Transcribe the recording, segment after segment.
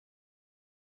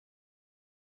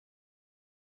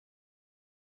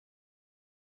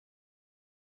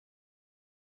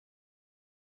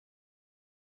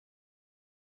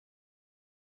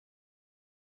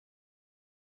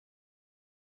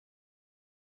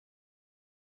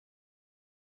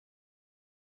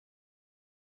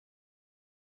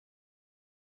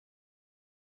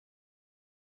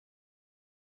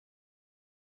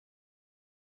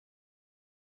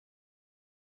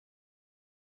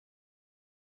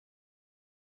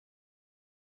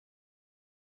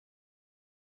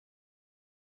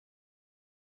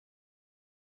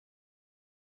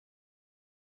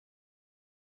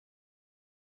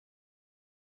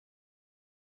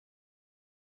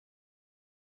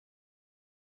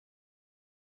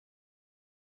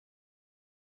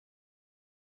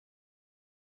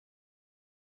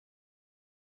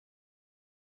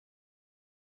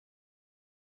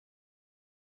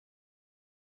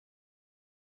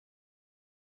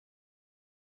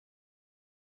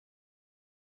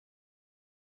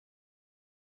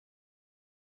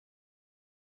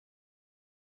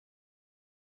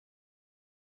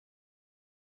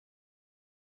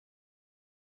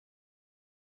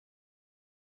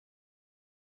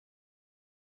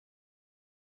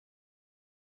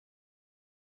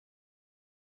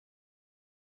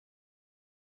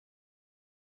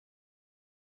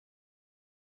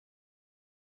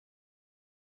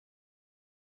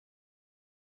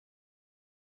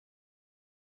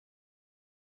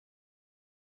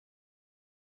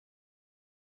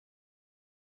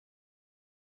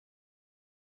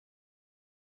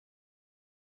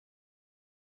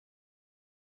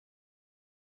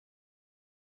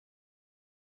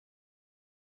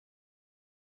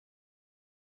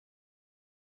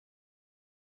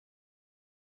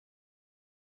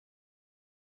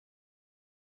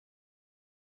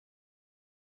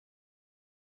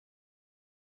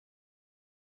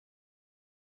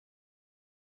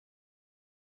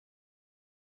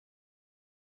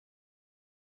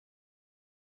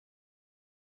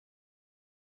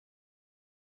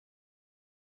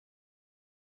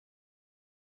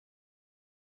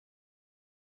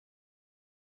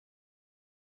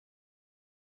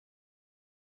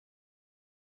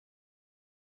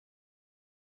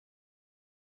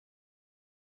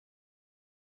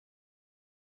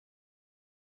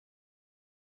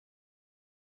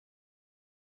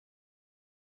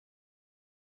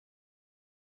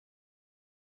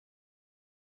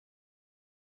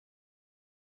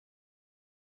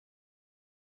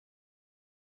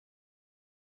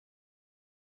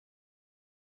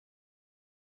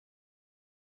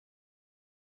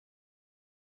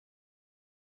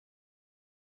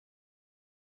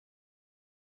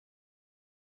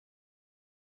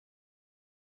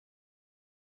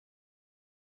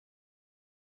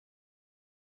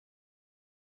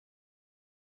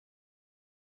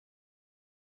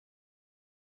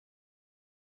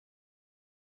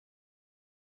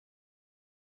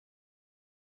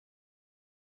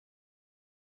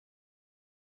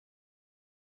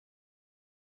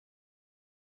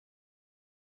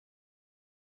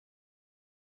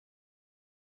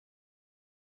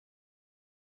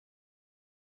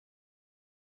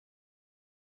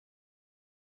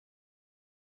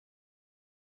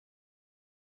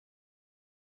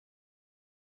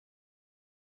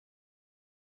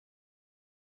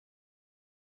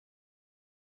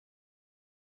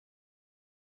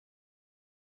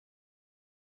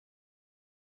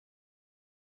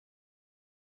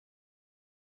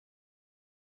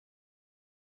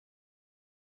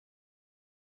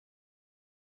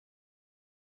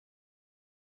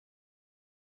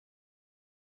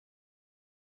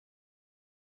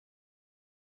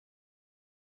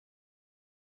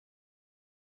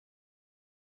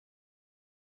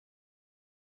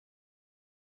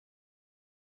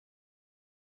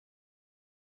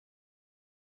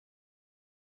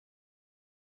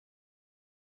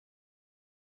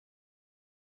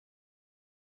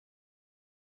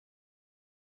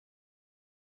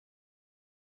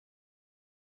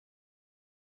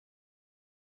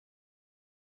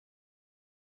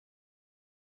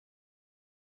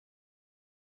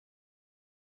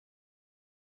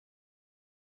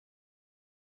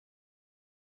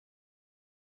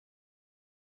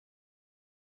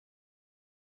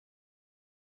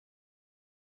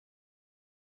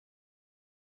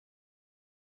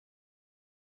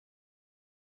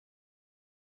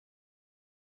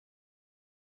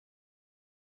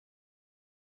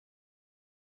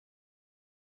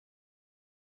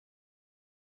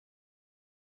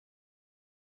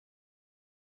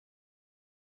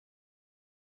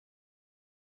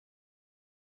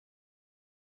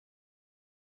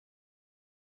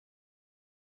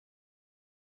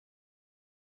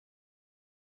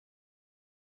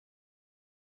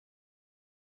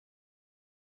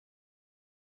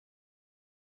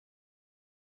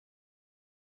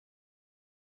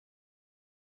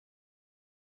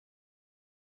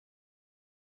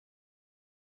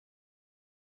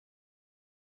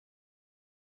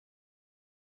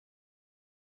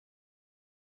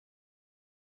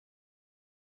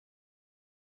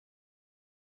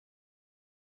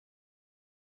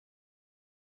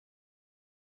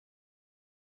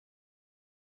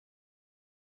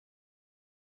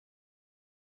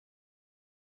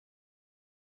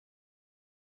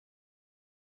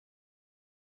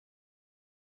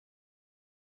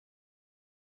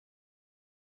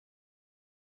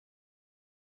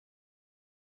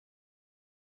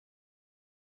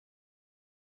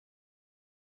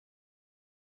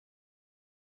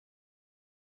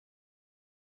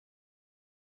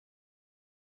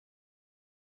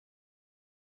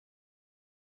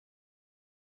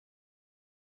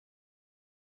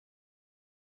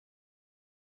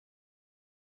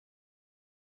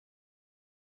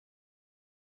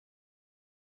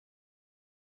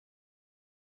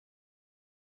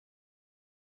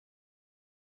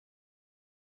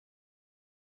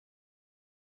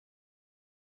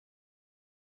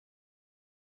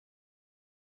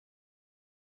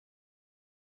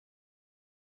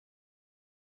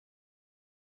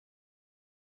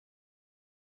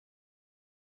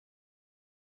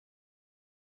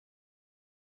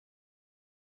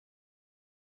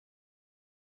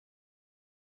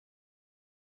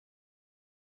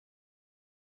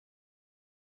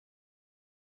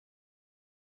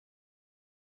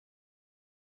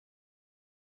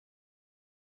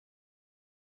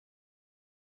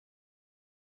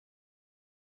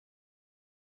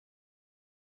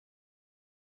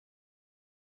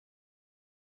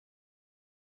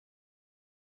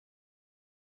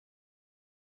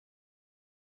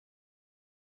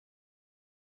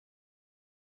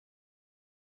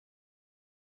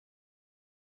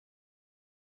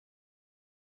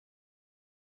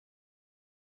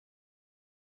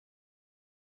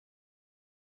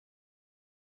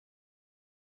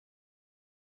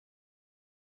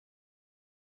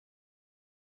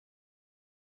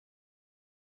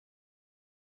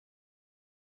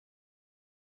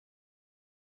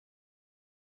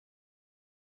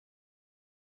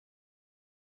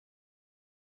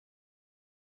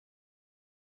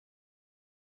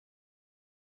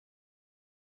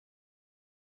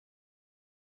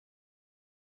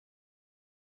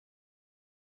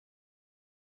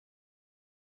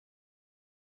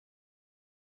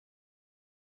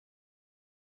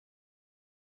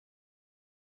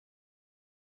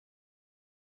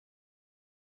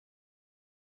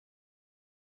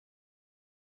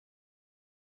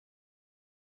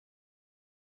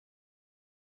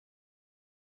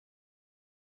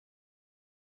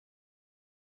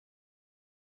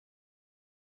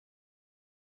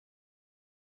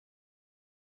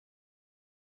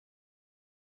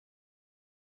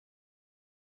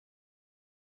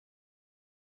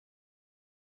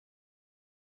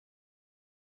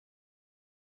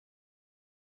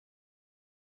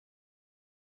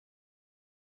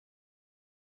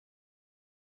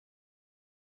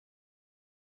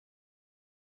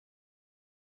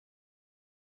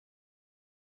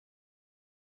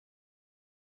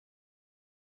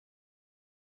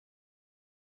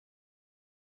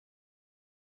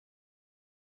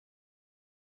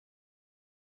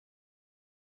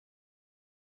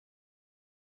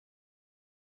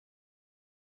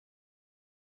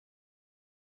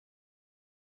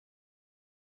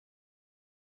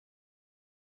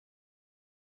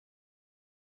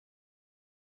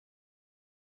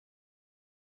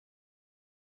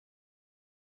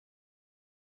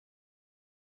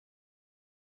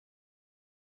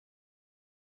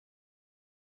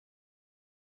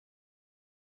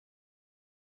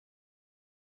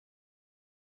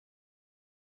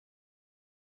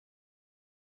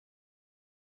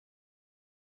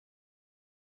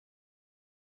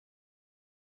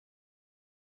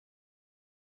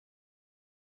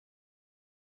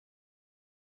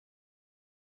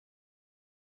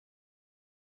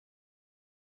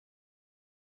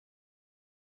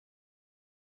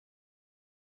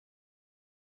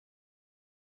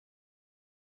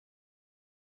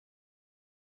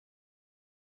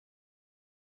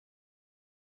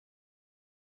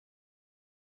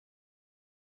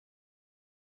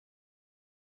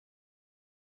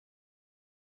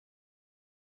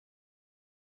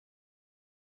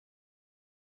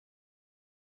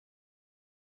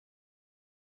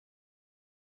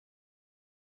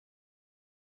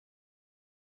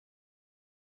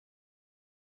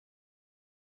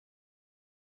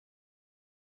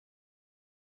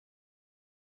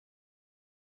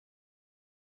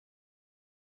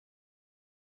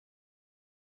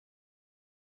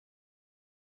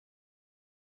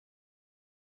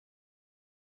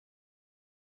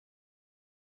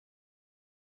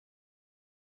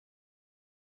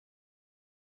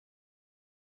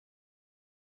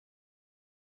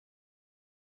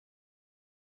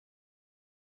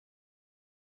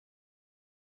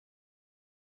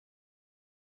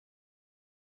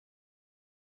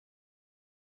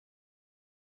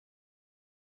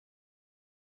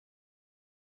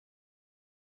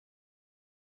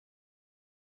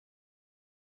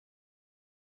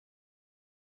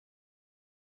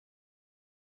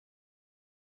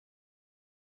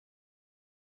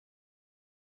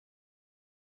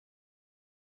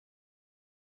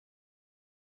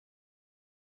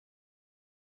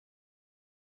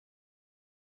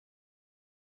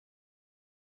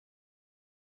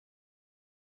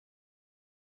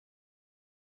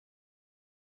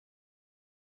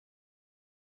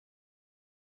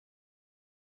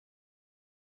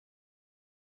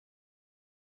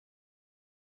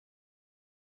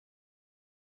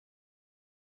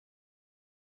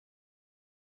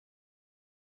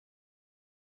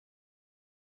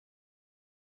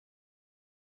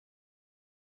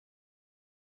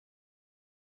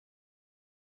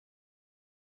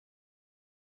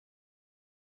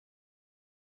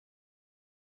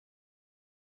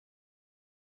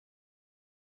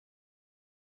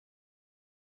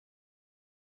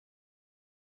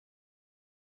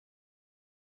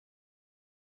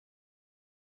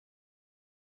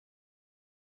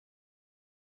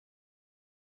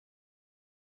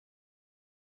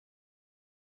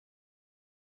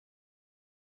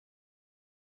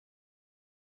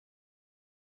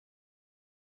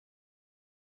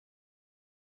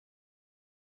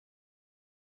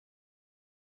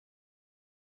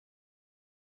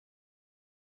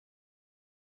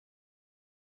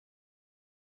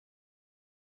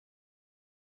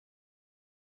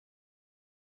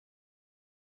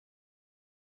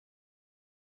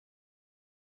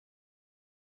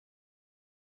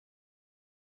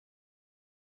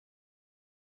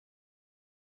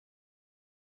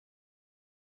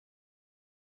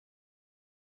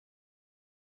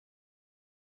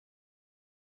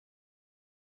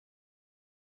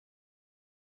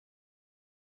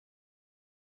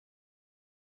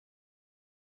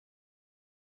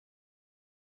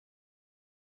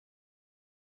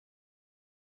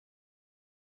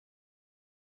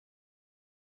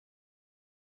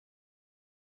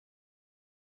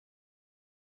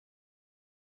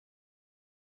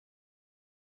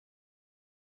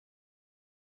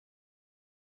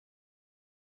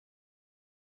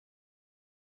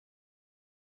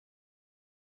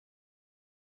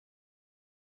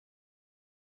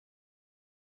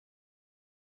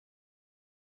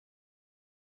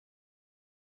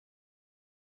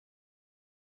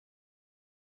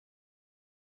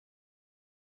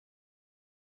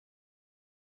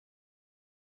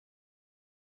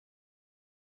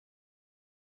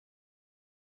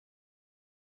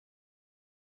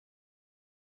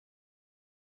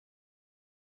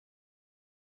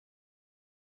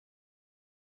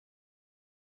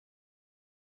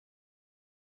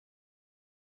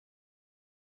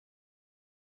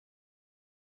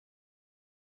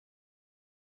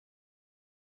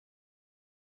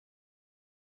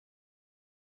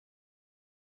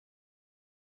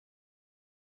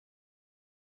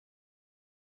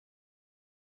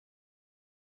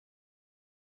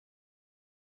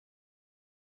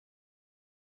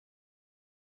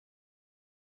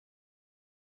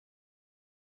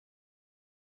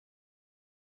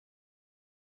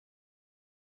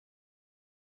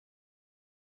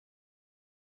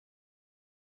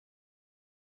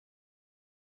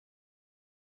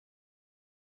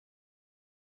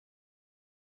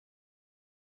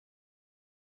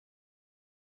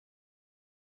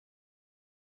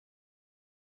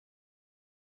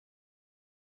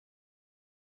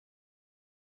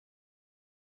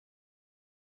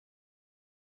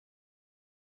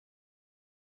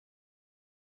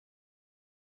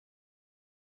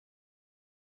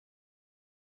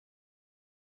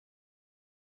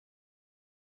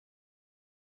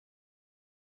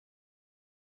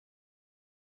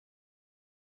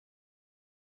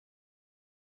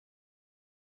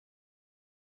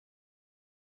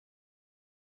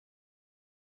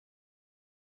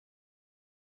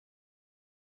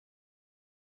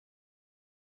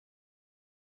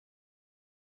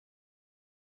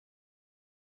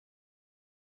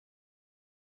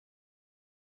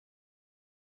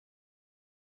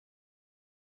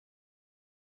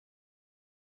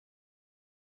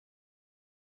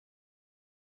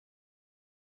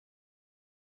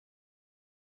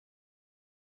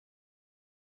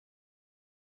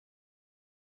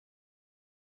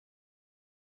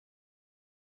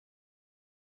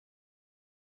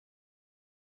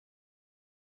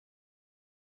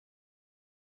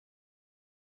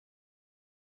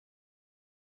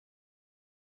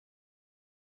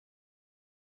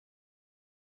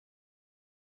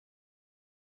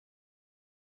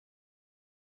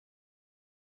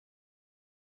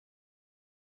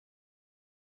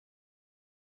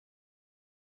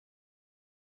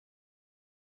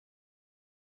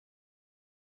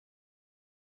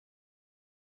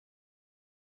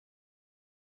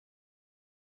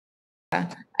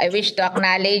I wish to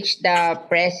acknowledge the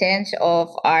presence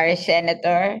of our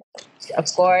senator, of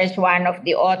course, one of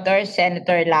the authors,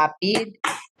 Senator Lapid,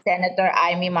 Senator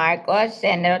Amy Marcos,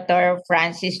 Senator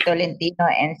Francis Tolentino,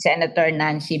 and Senator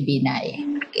Nancy Binay.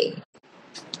 Okay.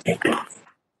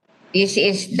 This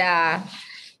is the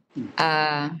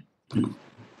uh,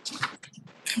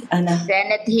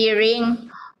 Senate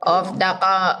hearing of the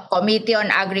Committee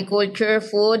on Agriculture,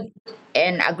 Food,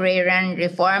 and Agrarian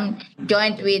Reform,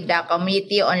 joint with the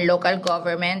Committee on Local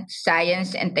Government,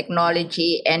 Science and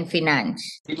Technology, and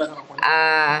Finance.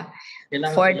 Uh,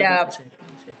 for the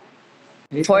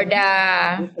for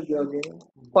the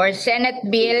for Senate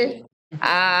Bill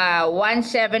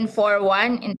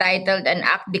 1741, entitled An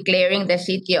Act Declaring the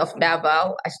City of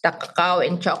Davao as the Cacao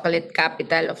and Chocolate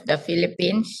Capital of the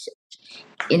Philippines,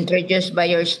 introduced by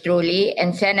yours truly,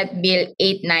 and Senate Bill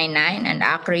 899, an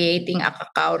act creating a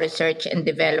Cacao Research and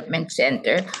Development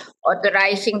Center,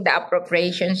 authorizing the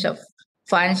appropriations of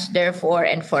funds therefore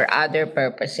and for other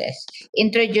purposes,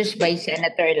 introduced by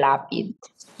Senator Lapid.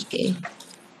 Okay.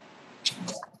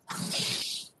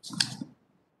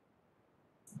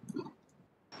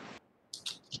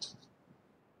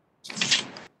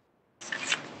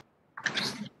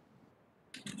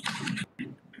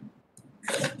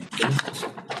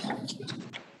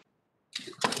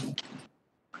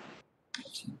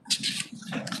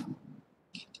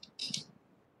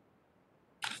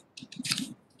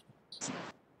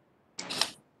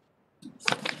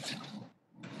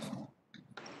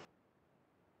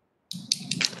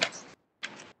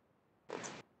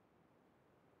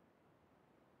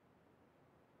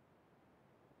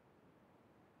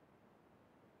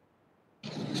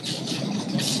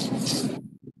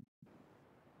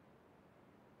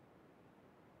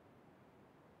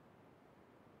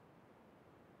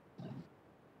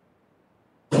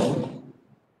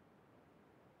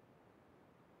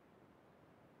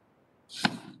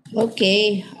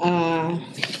 Okay.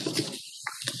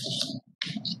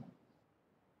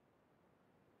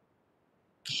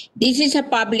 This is a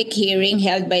public hearing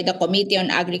held by the Committee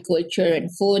on Agriculture and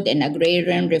Food and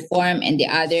Agrarian Reform and the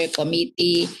other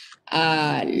committee,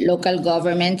 Local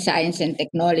Government, Science and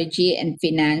Technology, and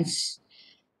Finance.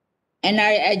 And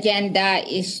our agenda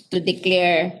is to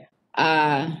declare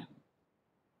the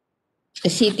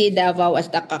city Davao as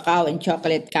the cacao and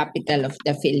chocolate capital of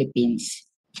the Philippines.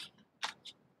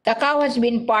 Cacao has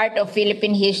been part of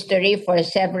Philippine history for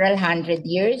several hundred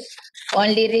years.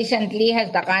 Only recently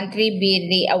has the country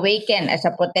been reawakened as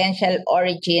a potential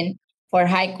origin for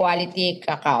high quality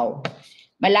cacao.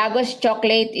 Malagos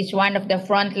Chocolate is one of the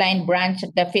frontline brands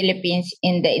of the Philippines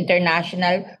in the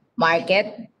international market,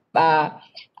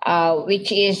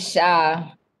 which is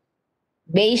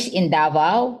based in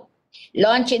Davao.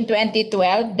 Launched in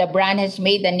 2012, the brand has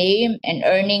made a name and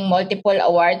earning multiple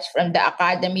awards from the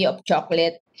Academy of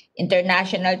Chocolate,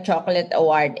 International Chocolate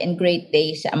Award, and Great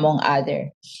Days, among others.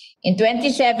 In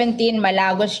 2017,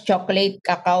 Malagos Chocolate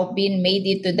Cacao Bean made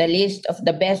it to the list of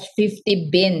the best 50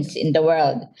 beans in the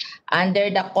world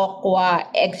under the Cocoa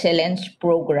Excellence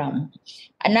Program.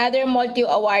 Another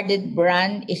multi-awarded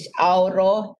brand is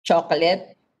Auro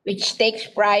Chocolate, which takes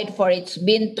pride for its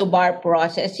bean to bar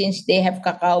process since they have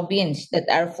cacao beans that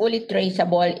are fully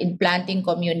traceable in planting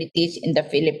communities in the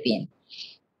Philippines.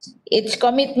 Its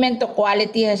commitment to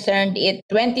quality has earned it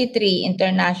 23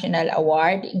 international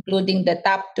awards, including the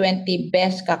Top 20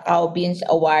 Best Cacao Beans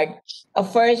Award, a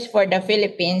first for the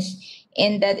Philippines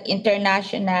in the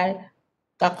International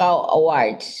Cacao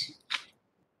Awards.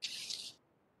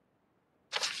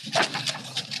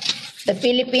 The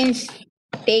Philippines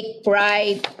take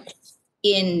pride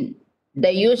in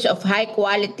the use of high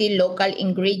quality local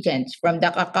ingredients from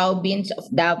the cacao beans of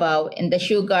Davao and the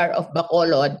sugar of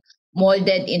Bacolod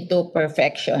molded into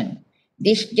perfection.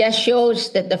 This just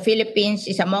shows that the Philippines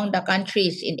is among the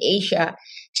countries in Asia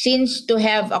seems to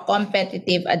have a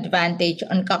competitive advantage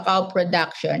on cacao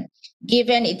production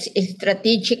given its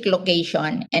strategic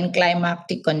location and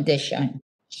climatic condition.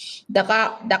 The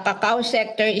cacao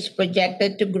sector is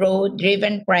projected to grow,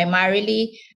 driven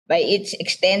primarily by its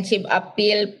extensive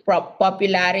appeal,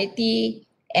 popularity,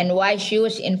 and wide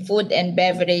use in food and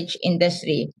beverage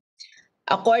industry.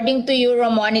 According to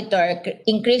Euromonitor,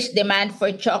 increased demand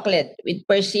for chocolate with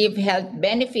perceived health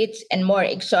benefits and more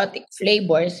exotic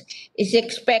flavors is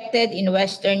expected in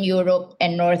Western Europe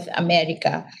and North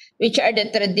America, which are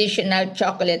the traditional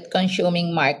chocolate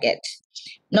consuming markets.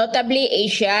 Notably,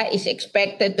 Asia is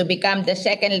expected to become the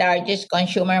second largest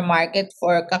consumer market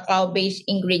for cacao based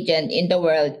ingredient in the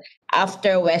world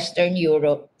after Western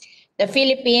Europe. The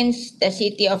Philippines, the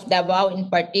city of Davao in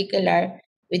particular,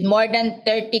 with more than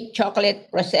 30 chocolate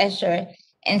processors,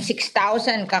 and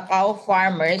 6,000 cacao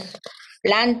farmers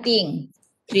planting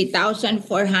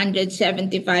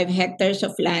 3,475 hectares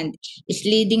of land is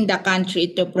leading the country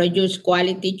to produce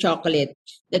quality chocolate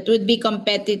that would be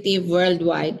competitive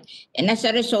worldwide and as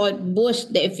a result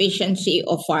boost the efficiency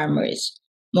of farmers.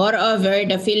 Moreover,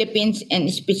 the Philippines and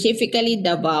specifically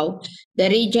Davao, the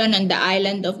region on the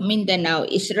island of Mindanao,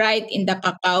 is right in the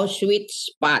cacao sweet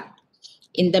spot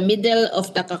in the middle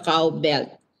of the cacao belt.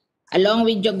 Along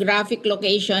with geographic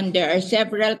location, there are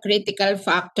several critical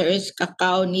factors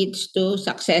cacao needs to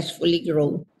successfully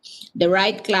grow. The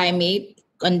right climate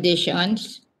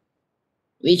conditions,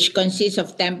 which consists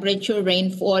of temperature,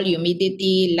 rainfall,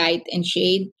 humidity, light, and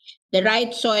shade, the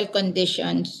right soil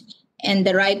conditions, and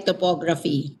the right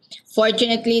topography.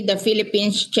 Fortunately, the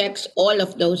Philippines checks all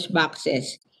of those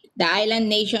boxes. The island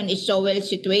nation is so well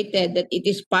situated that it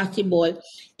is possible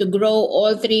to grow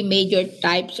all three major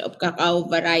types of cacao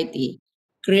variety.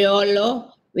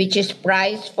 Criollo, which is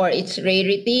prized for its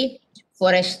rarity,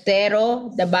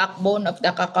 Forastero, the backbone of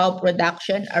the cacao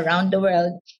production around the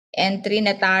world, and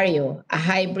Trinitario, a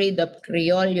hybrid of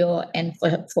Criollo and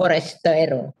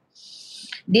Forastero.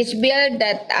 This bill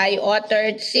that I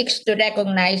authored seeks to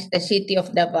recognize the city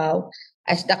of Davao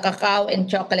as the cacao and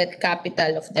chocolate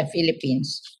capital of the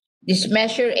Philippines. This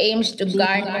measure aims to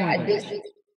garner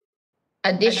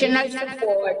additional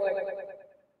support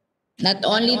not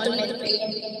only to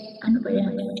maintain ano ba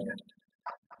yan?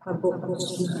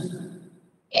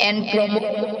 And promote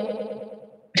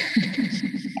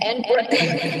and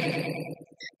protect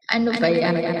ano ba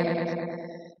yan?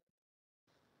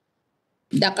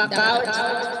 The cacao.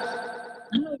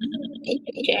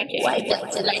 Check. Why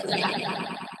that's like that?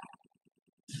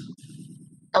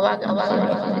 Tawagan ko.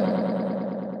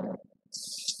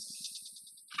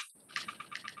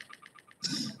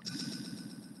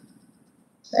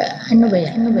 Ano ba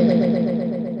yan?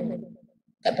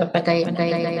 Kapapatay.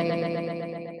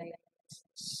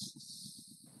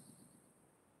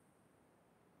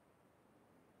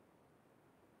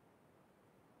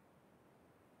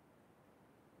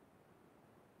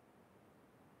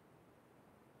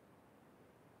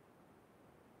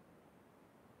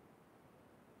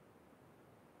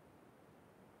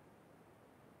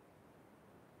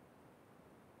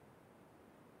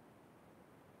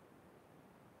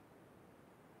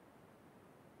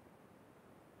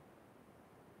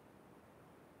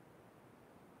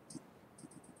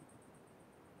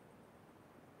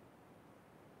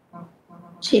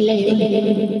 Sila yun.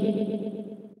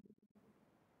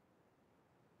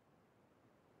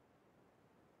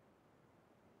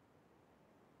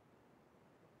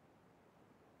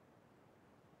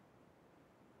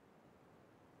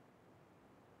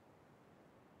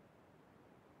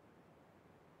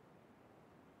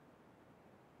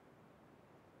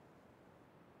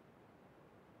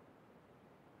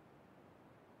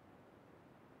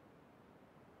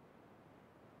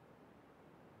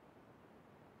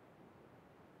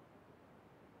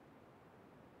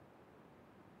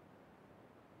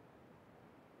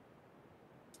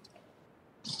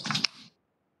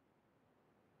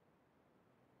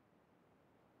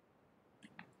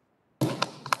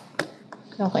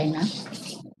 Okay na?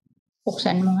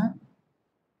 Buksan mo nga.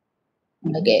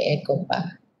 Nag-e-echo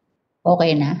pa.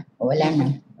 Okay na? Wala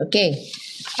na. Okay.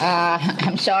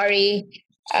 I'm sorry.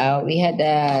 We had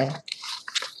a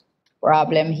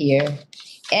problem here.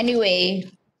 Anyway,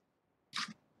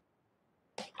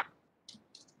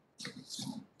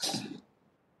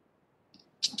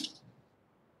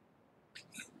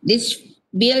 this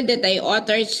bill that I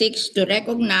authored seeks to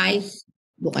recognize,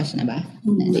 bukas na ba?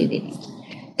 Naririnig.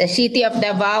 The city of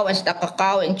Davao as the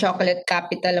cacao and chocolate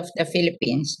capital of the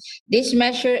Philippines. This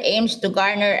measure aims to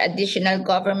garner additional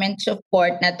government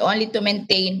support not only to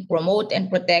maintain, promote, and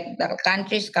protect the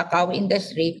country's cacao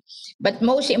industry, but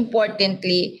most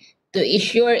importantly, to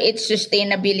ensure its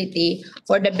sustainability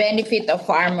for the benefit of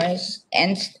farmers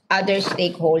and other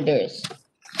stakeholders.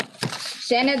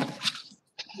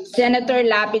 Senator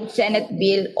Lapid's Senate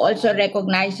bill also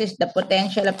recognizes the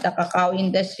potential of the cacao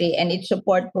industry and its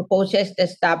support proposes the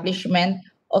establishment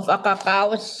of a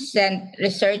cacao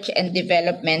research and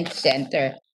development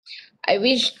center. I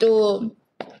wish to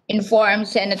inform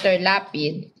Senator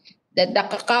Lapid that the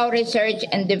cacao research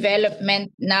and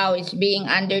development now is being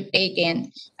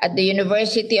undertaken at the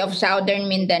University of Southern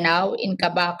Mindanao in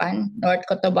Cabacan, North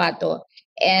Cotabato,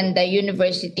 and the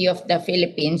University of the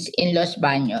Philippines in Los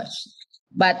Baños.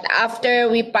 But after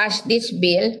we pass this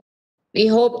bill, we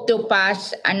hope to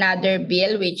pass another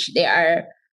bill which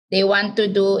they want to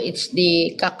do. It's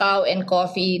the Cacao and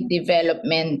Coffee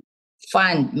Development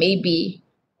Fund, maybe,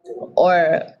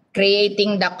 or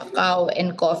creating the Cacao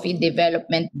and Coffee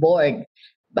Development Board.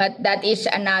 but that is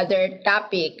another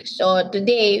topic. So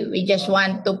today, we just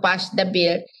want to pass the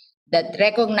bill that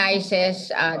recognizes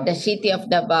the city of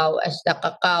Davao as the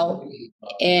cacao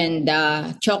and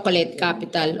chocolate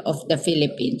capital of the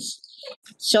Philippines.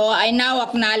 So I now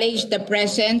acknowledge the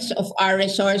presence of our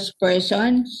resource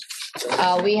persons.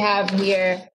 We have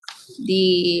here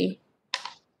the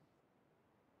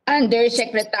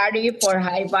Undersecretary for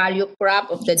High Value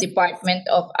Crop of the Department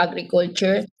of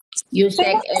Agriculture,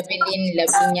 Yusek Evelyn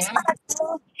Lavinia.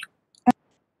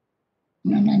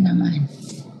 Ano na naman?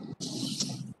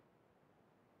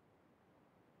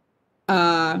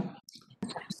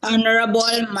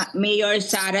 Honorable Mayor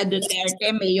Sara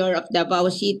Duterte, Mayor of Davao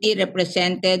City,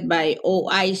 represented by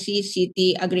OIC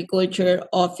City Agriculture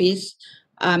Office,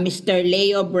 Mr.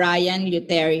 Leo Brian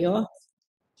Luterio.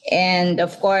 And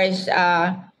of course,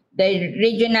 the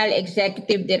Regional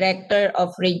Executive Director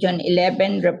of Region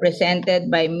 11, represented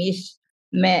by Ms.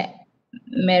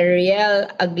 Mariel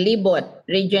Aglibot,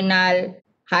 Regional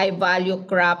High Value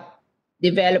Crop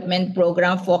Development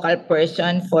Program Focal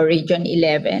Person for Region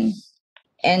 11.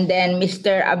 And then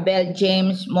Mr. Abel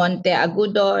James Monte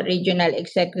Agudo, Regional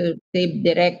Executive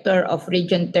Director of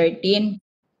Region 13,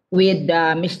 with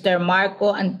Mr.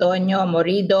 Marco Antonio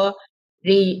Morido,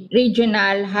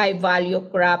 Regional High Value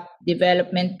Crop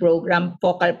Development Program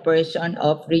Focal Person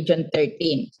of Region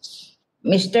 13.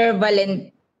 Mr.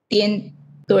 Valentin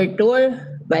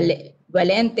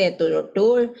Valente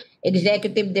Turtur,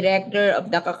 Executive Director of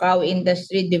the Cacao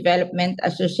Industry Development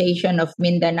Association of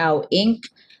Mindanao, Inc.,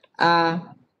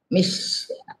 Ms.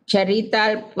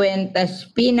 Charital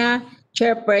Puentaspina,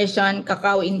 Chairperson,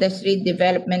 Cacao Industry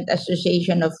Development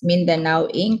Association of Mindanao,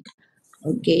 Inc.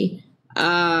 Okay.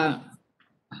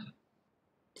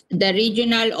 The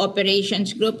Regional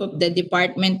Operations Group of the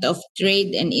Department of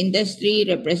Trade and Industry,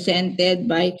 represented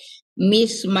by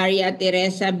Ms. Maria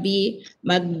Teresa B.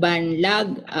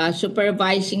 Magbanlag,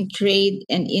 Supervising Trade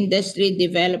and Industry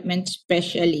Development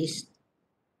Specialist.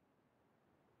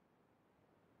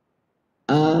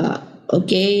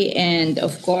 Okay, and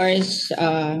of course,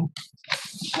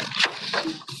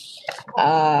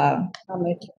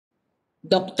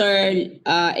 Dr.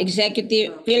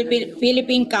 Executive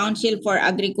Philippine Council for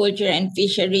Agriculture and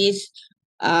Fisheries,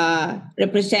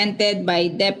 represented by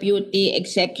Deputy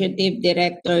Executive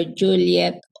Director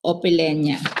Juliet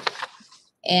Opelena.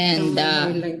 And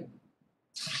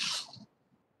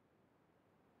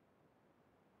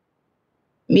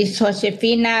Ms.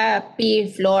 Josefina P.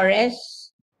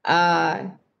 Flores,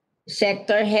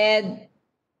 Sector Head,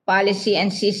 Policy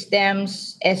and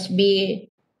Systems, SB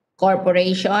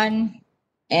Corporation,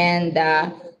 and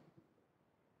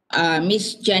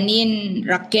Ms. Janine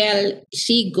Raquel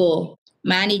Sigo,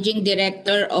 Managing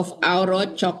Director of Auro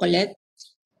Chocolate,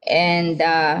 and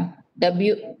the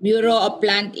Bureau of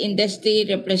Plant Industry,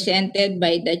 represented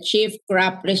by the Chief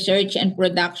Crop Research and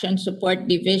Production Support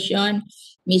Division,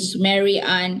 Ms. Mary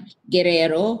Ann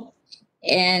Guerrero,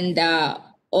 and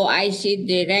OIC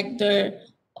Director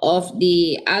of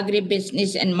the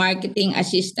Agribusiness and Marketing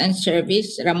Assistance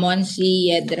Service, Ramon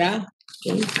C. Yedra.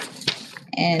 Okay.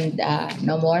 And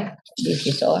no more. This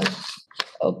is all.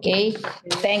 Okay.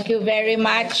 Thank you very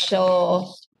much.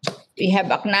 So we have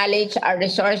acknowledged our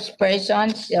resource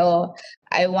persons. So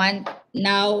I want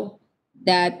now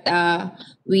that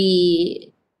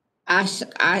we ask,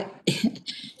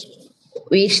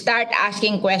 we start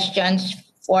asking questions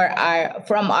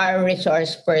from our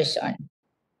resource person.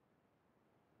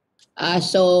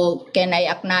 So can I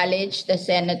acknowledge the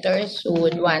senators who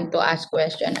would want to ask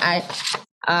questions?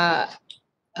 I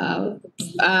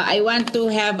want to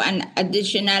have an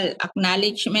additional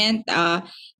acknowledgement.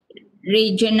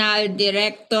 Regional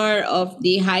Director of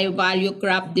the High Value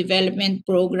Crop Development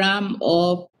Program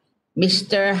of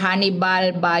Mr.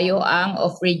 Hannibal Bayoang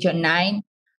of Region 9,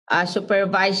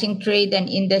 Supervising Trade and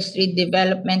Industry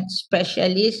Development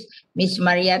Specialist, Ms.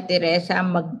 Maria Teresa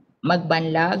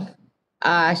Magbanlag,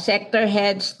 Sector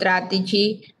Head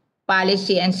Strategy,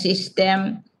 Policy and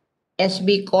System,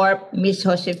 SB Corp, Ms.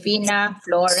 Josefina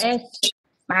Flores,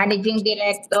 Managing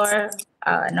Director,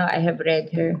 no, I have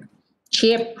read her,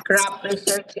 Chief Crop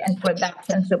Research and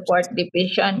Production Support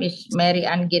Division, Ms. Mary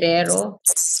Ann Guerrero.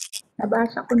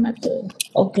 Nabasa ko na to.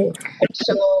 Okay.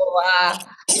 So,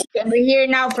 can we hear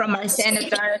now from our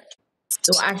senator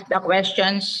to ask the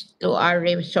questions to our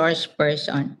resource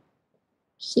person?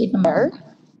 Sino Chair?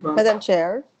 Madam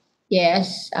Chair?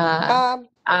 Yes.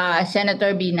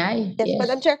 Senator Binay. Yes,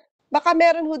 Madam Chair. Baka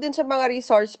meron ho din sa mga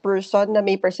resource person na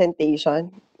may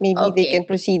presentation. Maybe they can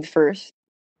proceed first.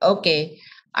 Okay.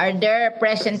 Are there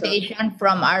presentation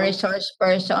from our resource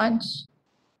persons?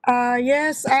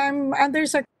 Yes, I'm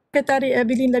Undersecretary Secretary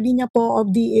Evelyn Lavinia po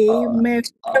of DA. May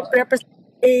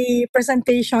a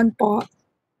presentation po.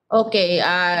 Okay,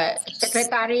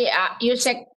 Secretary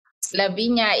Yusek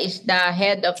Lavinia is the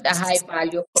head of the High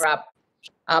Value Crop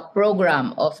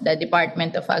program of the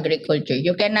Department of Agriculture.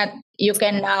 You can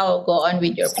now go on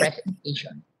with your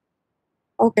presentation.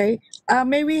 Okay.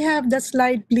 May we have the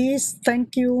slide, please?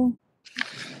 Thank you.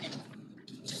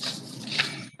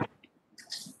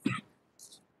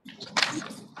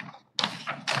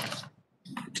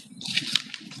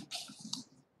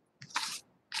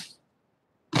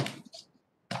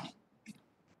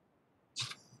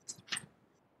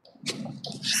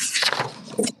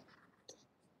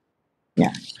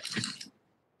 Yeah.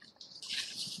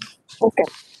 Okay.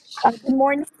 Good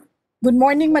morning. Good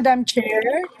morning, Madam Chair,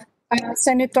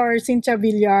 Senator Cynthia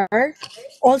Villar,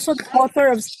 also the author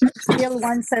of Bill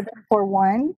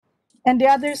 1741, and the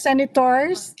other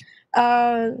senators,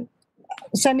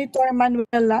 Senator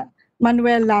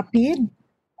Manuel Lapid,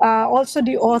 also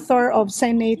the author of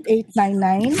Senate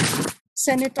 899,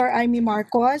 Senator Amy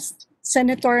Marcos,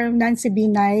 Senator Nancy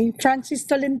Binay, Francis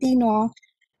Tolentino,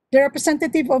 the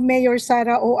representative of Mayor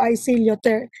Sara O.I.C. Leo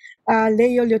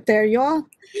Luterio,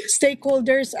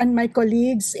 stakeholders, and my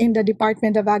colleagues in the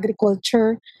Department of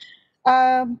Agriculture.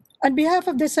 On behalf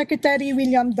of the Secretary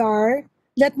William Dar,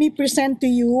 let me present to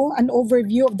you an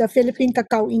overview of the Philippine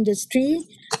cacao industry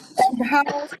and how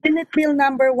Senate Bill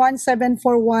number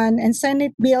 1741 and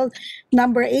Senate Bill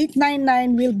number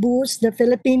 899 will boost the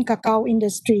Philippine cacao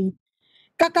industry.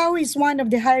 Cacao is one of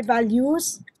the high value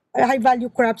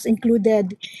crops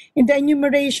included in the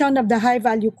enumeration of the high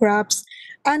value crops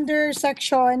under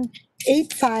Section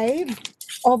 85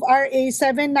 of RA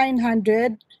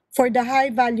 7900 for the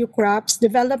High Value Crops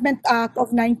Development Act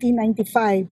of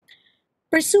 1995.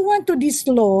 Pursuant to this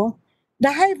law,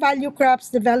 the High Value Crops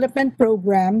Development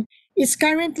Program is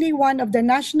currently one of the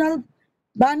national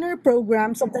banner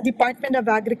programs of the Department of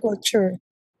Agriculture.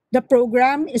 The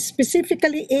program is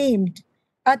specifically aimed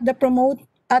at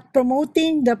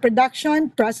promoting the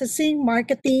production, processing,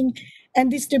 marketing, and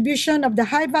distribution of the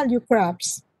high-value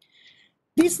crops.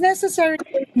 This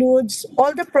necessarily includes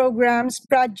all the programs,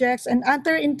 projects, and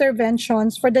other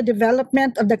interventions for the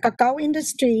development of the cacao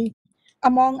industry,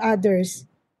 among others.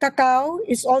 Cacao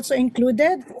is also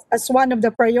included as one of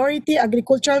the priority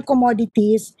agricultural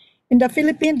commodities in the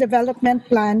Philippine Development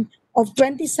Plan of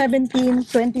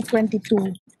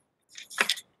 2017-2022.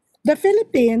 The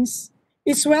Philippines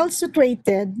is well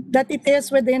situated that it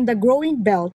is within the growing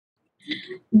belt.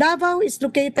 Davao is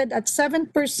located at 7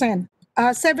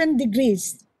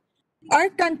 degrees. Our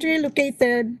country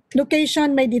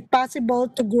location made it possible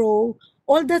to grow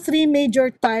all the three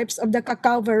major types of the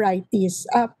cacao varieties.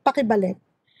 Pakibalik.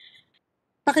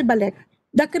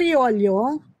 The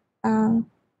Criollo,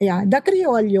 the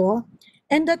Criollo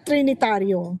and the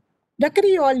Trinitario. The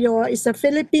Criollo is a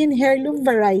Philippine heirloom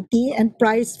variety and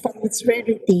prized for its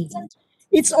rarity.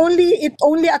 It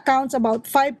only accounts about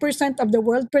 5% of the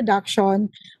world production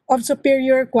of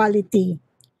superior quality.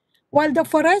 While the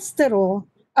Forastero,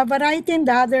 a variety on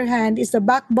the other hand, is the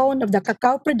backbone of the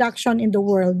cacao production in the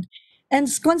world and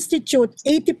constitutes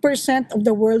 80% of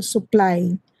the world's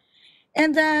supply.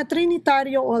 And the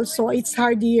Trinitario also, it's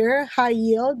hardier, high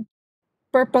yield,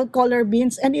 purple color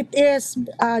beans, and it is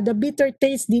the bitter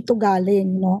taste dito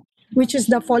galing, no? Which is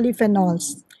the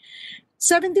polyphenols.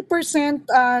 70%,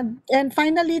 and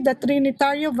finally, the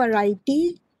Trinitario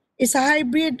variety is a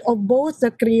hybrid of both the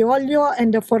Criollo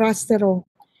and the Forastero.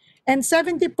 And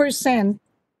 70%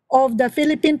 of the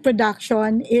Philippine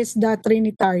production is the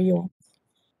Trinitario.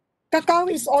 Cacao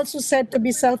is also said to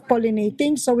be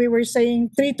self-pollinating, so we were saying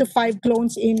 3 to 5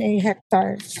 clones in a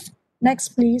hectare. Next,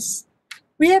 please.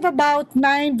 We have about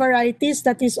 9 varieties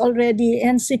that is already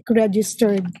NSIC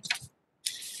registered.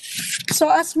 So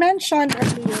as mentioned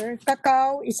earlier,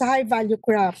 cacao is a high-value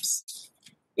crops.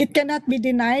 It cannot be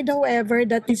denied, however,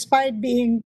 that despite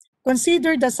being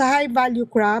considered as high-value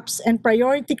crops and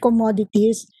priority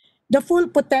commodities, the full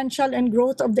potential and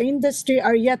growth of the industry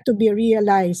are yet to be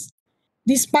realized.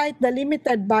 Despite the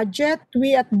limited budget,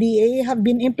 we at DA have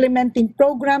been implementing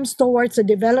programs towards the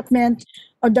development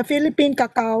of the Philippine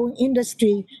cacao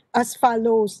industry as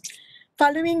follows.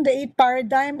 Following the 8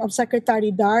 paradigm of Secretary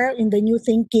Dar in the New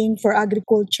Thinking for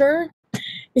Agriculture,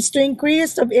 is to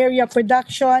increase of area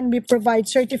production, we provide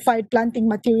certified planting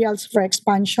materials for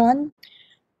expansion.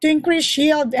 To increase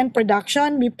yield and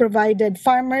production, we provided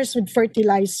farmers with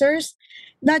fertilizers,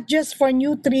 not just for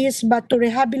new trees, but to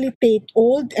rehabilitate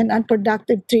old and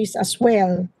unproductive trees as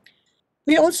well.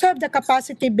 We also have the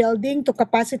capacity building to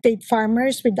capacitate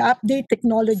farmers with update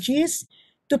technologies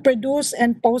to produce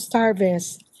and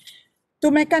post-harvest. to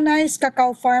mechanize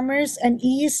cacao farmers and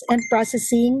ease and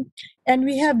processing, and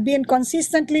we have been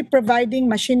consistently providing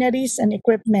machineries and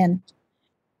equipment.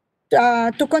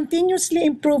 To continuously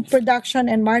improve production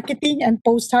and marketing and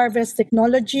post-harvest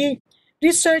technology,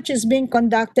 research is being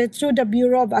conducted through the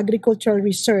Bureau of Agricultural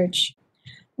Research.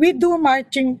 We do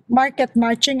market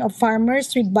matching of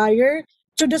farmers with buyer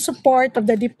through the support of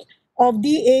of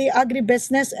DA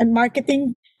Agribusiness and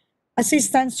Marketing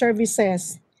Assistance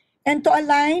Services. And to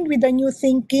align with the new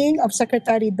thinking of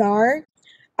Secretary Dar,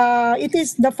 it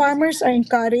is the farmers are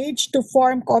encouraged to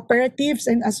form cooperatives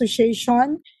and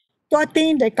association to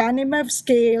attain the economy of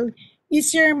scale,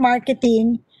 easier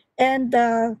marketing, and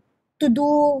to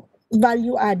do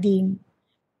value adding.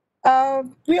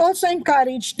 We also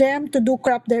encourage them to do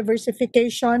crop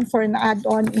diversification for an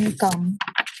add-on income.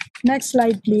 Next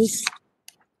slide, please.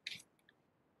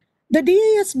 The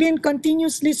DA has been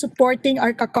continuously supporting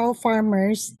our cacao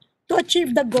farmers to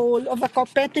achieve the goal of a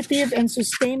competitive and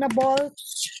sustainable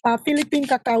Philippine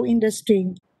cacao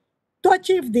industry. To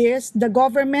achieve this, the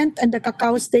government and the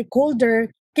cacao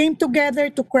stakeholder came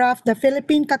together to craft the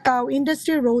Philippine Cacao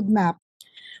Industry Roadmap,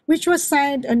 which was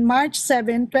signed on March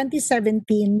 7,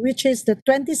 2017, which is the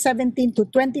 2017 to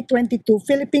 2022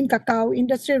 Philippine Cacao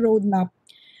Industry Roadmap,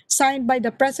 signed by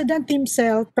the President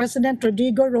himself, President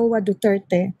Rodrigo Roa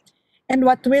Duterte, and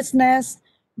what witnessed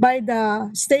by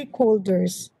the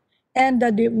stakeholders. And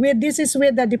this is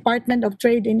with the Department of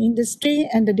Trade and Industry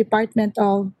and the Department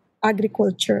of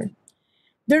Agriculture.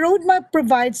 The roadmap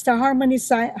provides the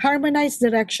harmonized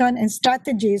direction and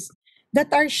strategies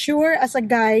that are sure as a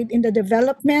guide in the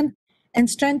development and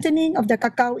strengthening of the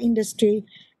cacao industry.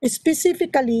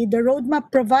 Specifically, the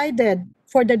roadmap provided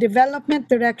for the development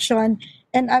direction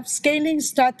and upscaling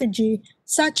strategy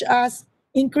such as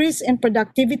increase in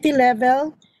productivity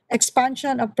level,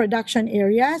 expansion of production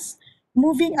areas,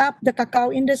 moving up the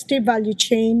cacao industry value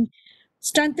chain,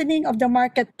 strengthening of the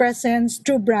market presence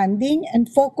through branding, and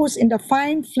focus in the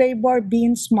fine flavor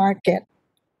beans market.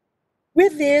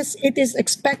 With this, it is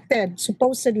expected,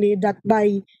 supposedly, that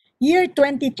by year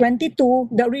 2022,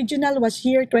 the original was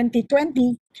year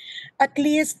 2020, at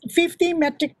least 50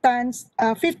 metric tons,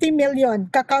 50 million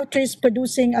cacao trees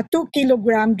producing a 2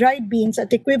 kilogram dried beans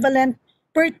at equivalent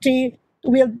per tree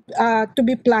will to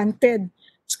be planted.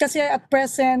 Kasi at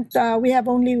present, we have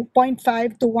only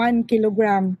 0.5 to 1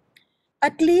 kilogram.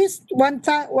 At least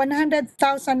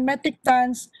 100,000 metric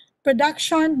tons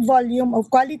production volume of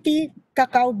quality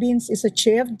cacao beans is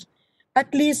achieved.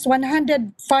 At least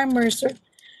 100 farmers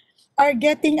are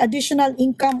getting additional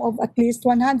income of at least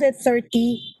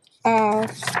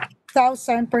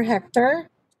 130,000 per hectare,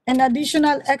 and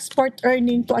additional export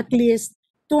earning to at least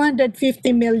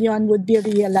 250 million would be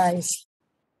realized.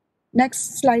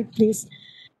 Next slide, please.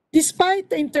 Despite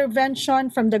the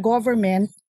intervention from the government,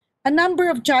 a number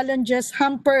of challenges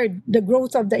hampered the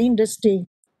growth of the industry.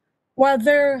 While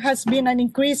there has been an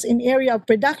increase in area of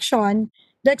production,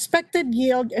 the expected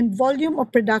yield and volume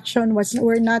of production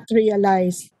were not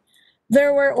realized.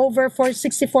 There were over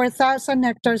 64,000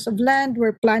 hectares of land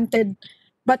were planted,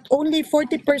 but only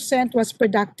 40% was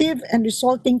productive and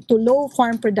resulting to low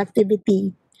farm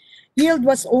productivity. Yield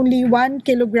was only 1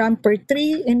 kilogram per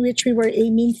tree, in which we were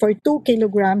aiming for 2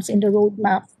 kilograms in the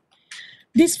roadmap.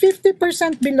 This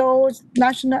 50% below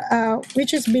national,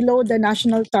 which is below the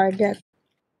national target.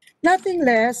 Nothing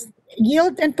less,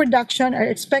 yield and production are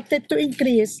expected to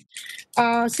increase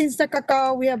since the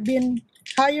cacao we have been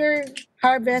higher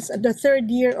harvest at the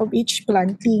third year of each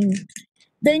planting.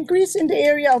 The increase in the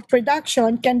area of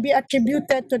production can be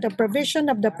attributed to the provision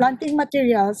of the planting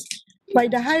materials by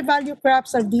the high-value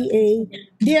crops of DA,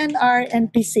 DNR,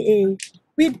 and PCA.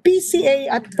 With PCA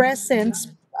at present,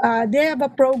 they have a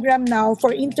program now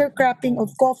for intercropping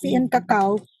of coffee and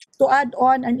cacao to add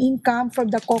on an income from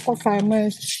the cocoa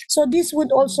farmers. So this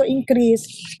would also increase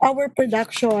our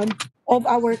production of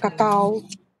our cacao.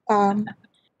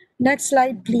 Next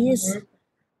slide, please.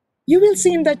 You will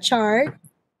see in the chart,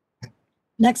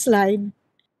 next slide,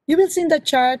 you will see in the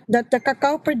chart that the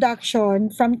cacao production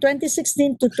from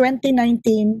 2016 to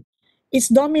 2019 is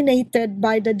dominated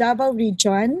by the Davao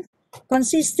region,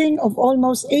 consisting of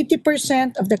almost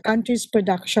 80% of the country's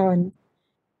production.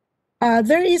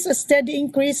 There is a steady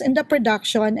increase in the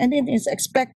production, and it is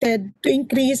expected to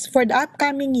increase for the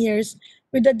upcoming years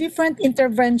with the different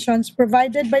interventions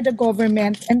provided by the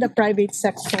government and the private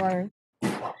sector.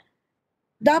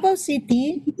 Davao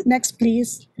City, next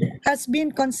please, has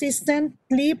been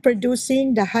consistently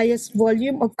producing the highest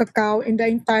volume of cacao in the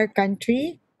entire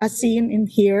country, as seen in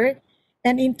here.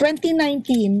 And in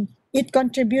 2019, it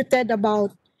contributed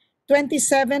about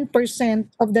 27%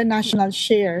 of the national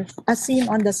share, as seen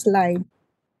on the slide.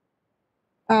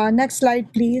 Next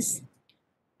slide, please.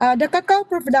 The cacao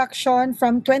production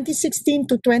from 2016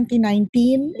 to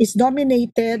 2019 is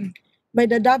dominated by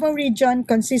the Davao region,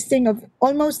 consisting of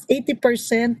almost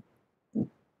 80%.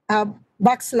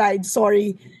 Backslide,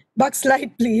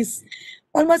 please.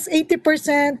 Almost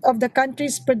 80% of the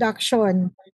country's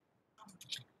production.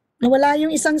 Nawala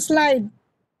yung isang slide.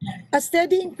 A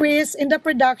steady increase in the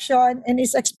production and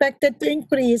is expected to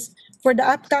increase for the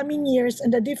upcoming years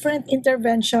and the different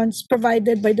interventions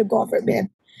provided by the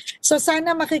government. So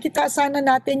sana makikita sana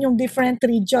natin yung different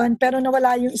region, pero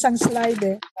nawala yung isang slide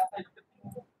eh.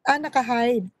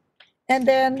 Naka-hide. And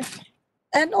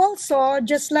also,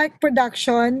 just like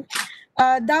production,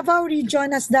 Davao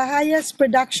region has the highest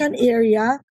production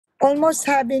area, almost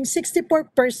having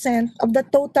 64% of the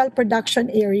total production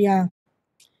area.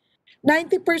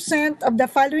 90% of the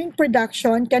following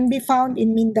production can be found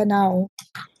in Mindanao.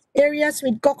 Areas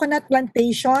with coconut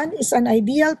plantation is an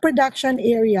ideal production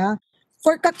area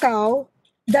for cacao,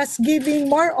 thus giving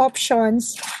more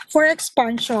options for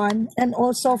expansion and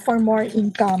also for more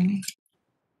income.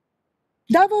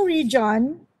 Davao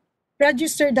region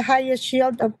registered the highest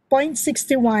yield of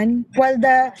 0.61, while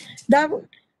the Davao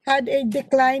had a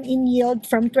decline in yield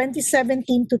from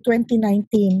 2017 to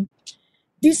 2019.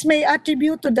 This may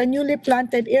attribute to the newly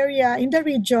planted area in the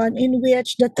region in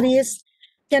which the trees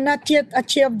cannot yet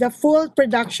achieve the full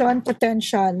production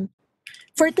potential.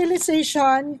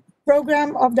 Fertilization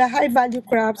program of the high-value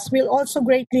crops will also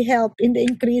greatly help in the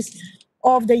increase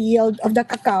of the yield of the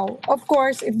cacao. Of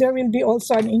course, if there will be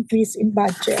also an increase in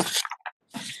budget.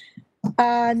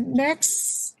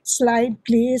 Next slide,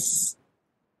 please.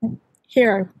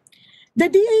 Here. The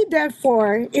DA,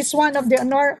 therefore, is one of the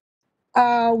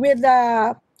with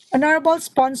the honorable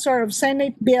sponsor of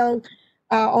Senate Bill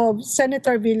of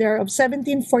Senator Villar of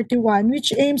 1741,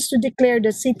 which aims to declare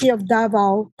the city of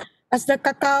Davao as the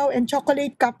cacao and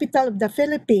chocolate capital of the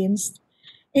Philippines.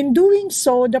 In doing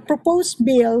so, the proposed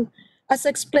bill, as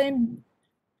explained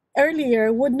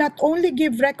earlier, would not only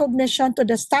give recognition to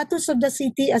the status of the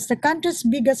city as the country's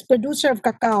biggest producer of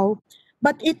cacao,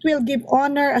 but it will give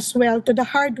honor as well to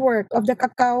the hard work of the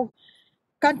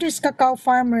country's cacao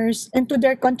farmers and to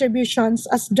their contributions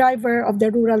as driver of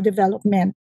the rural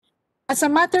development. As a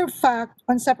matter of fact,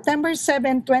 on September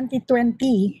 7,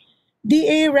 2020,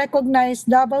 DA recognized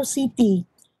Davao City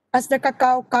as the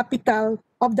cacao capital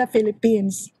of the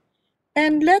Philippines.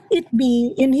 And let it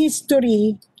be in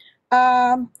history,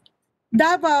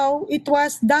 Davao, it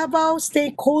was Davao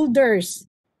stakeholders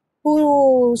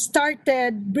who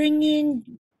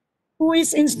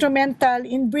is instrumental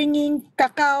in bringing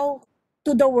cacao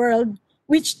to the world,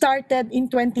 which started in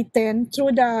 2010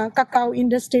 through the Cacao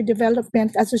Industry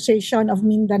Development Association of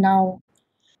Mindanao.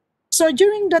 So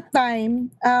during that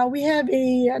time, we have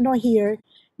here,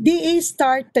 DA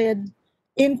started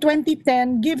in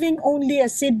 2010 giving only a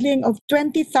seedling of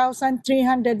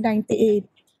 20,398.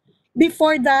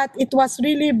 Before that, it was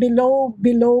really below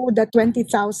the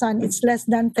 20,000. It's less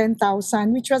than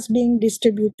 10,000, which was being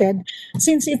distributed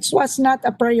since it was not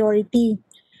a priority.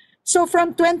 So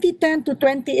from 2010 to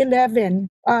 2011,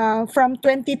 from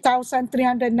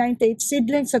 20,398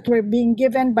 seedlings that were being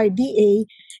given by DA,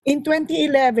 in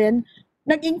 2011,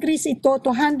 nag-increase ito to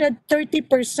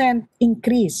 130%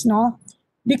 increase, no?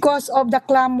 Because of the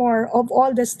clamor of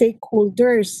all the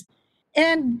stakeholders.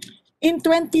 And in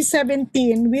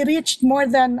 2017, we reached more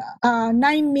than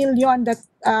 9 million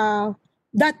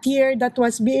that year that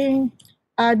was being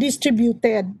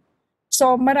distributed.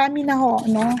 So marami na ho,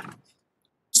 no?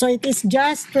 So it is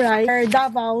just right for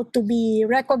Davao to be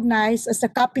recognized as the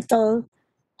capital,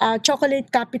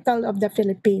 chocolate capital of the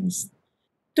Philippines.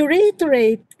 To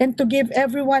reiterate and to give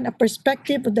everyone a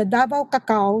perspective of the Davao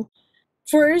cacao,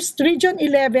 first, Region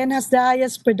 11 has the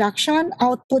highest production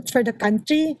output for the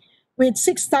country with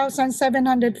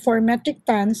 6,704 metric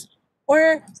tons,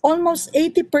 or almost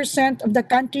 80% of the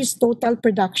country's total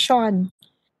production.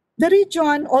 The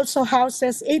region also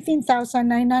houses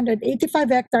 18,985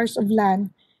 hectares of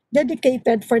land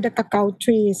dedicated for the cacao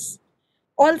trees.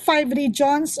 All 5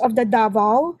 regions of the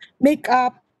Davao make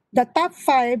up the top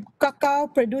 5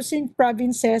 cacao-producing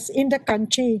provinces in the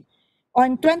country.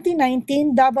 On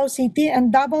 2019, Davao City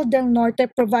and Davao del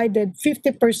Norte provided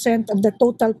 50% of the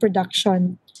total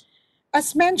production.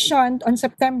 As mentioned on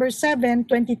September 7,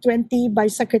 2020 by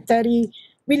Secretary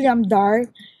William Dar,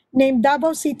 named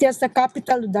Davao City as the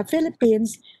capital of the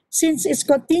Philippines since it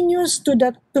continues to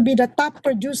be the top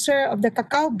producer of the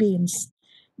cacao beans.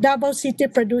 Davao City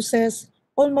produces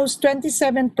almost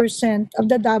 27%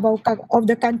 of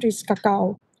the country's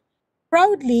cacao.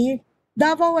 Proudly,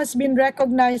 Davao has been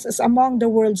recognized as among the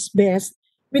world's best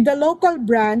with the local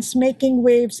brands making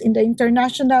waves in the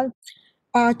international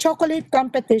chocolate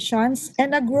competitions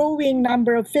and a growing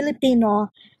number of Filipino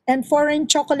and foreign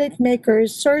chocolate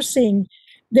makers sourcing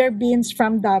their beans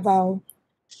from Davao.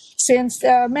 Since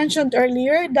mentioned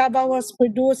earlier, Davao has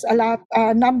produced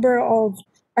a number of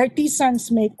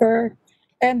artisans maker,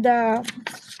 and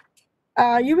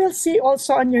you will see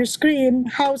also on your screen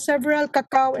how several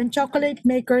cacao and chocolate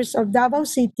makers of Davao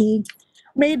City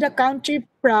made the country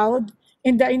proud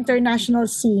in the international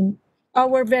scene.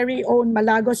 Our very own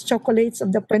Malagos chocolates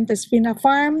of the Puentes Fina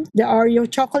Farm, the Oreo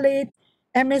chocolate,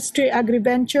 MS3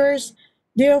 Agriventures,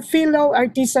 Deofilo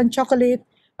Artisan Chocolate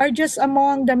are just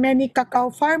among the many cacao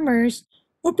farmers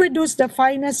who produce the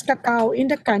finest cacao in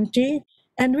the country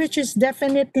and which is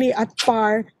definitely at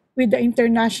par with the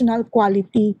international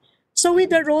quality. So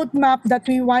with the roadmap that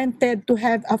we wanted to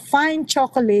have a fine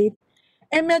chocolate,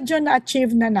 medyo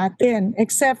na-achieve na natin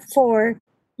except for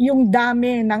yung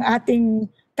dami ng ating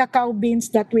cacao beans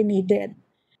that we needed.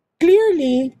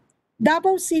 Clearly,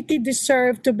 Davao City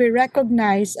deserved to be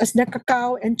recognized as the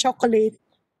cacao and the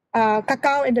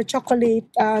chocolate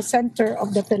center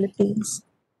of the Philippines.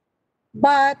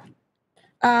 But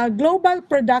global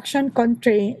production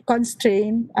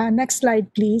constraint, next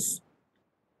slide please,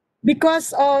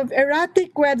 because of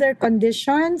erratic weather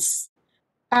conditions,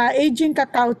 aging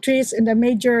cacao trees in the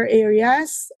major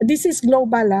areas. This is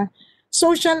global.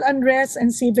 Social unrest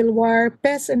and civil war,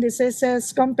 pests and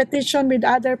diseases, competition with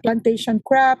other plantation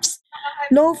crops,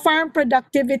 low farm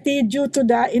productivity due to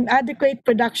the inadequate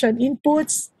production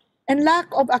inputs, and lack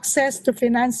of access to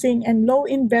financing and low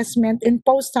investment in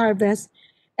post-harvest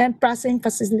and processing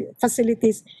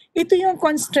facilities. Ito yung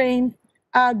constraint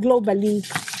globally.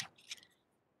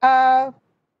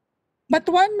 But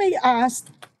one may ask,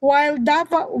 while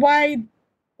Davao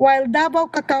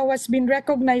cacao has been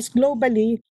recognized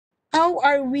globally, how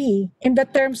are we in the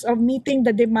terms of meeting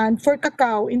the demand for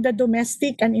cacao in the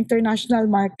domestic and international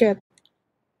market?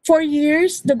 For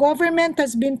years, the government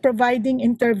has been providing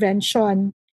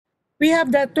intervention. We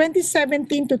have the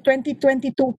 2017 to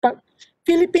 2022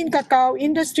 Philippine Cacao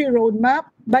Industry Roadmap,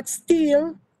 but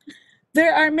still,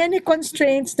 there are many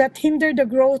constraints that hinder the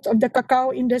growth of the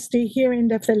cacao industry here in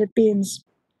the Philippines.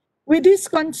 With this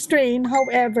constraint,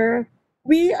 however,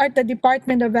 we at the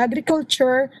Department of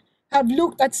Agriculture have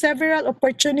looked at several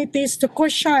opportunities to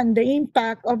cushion the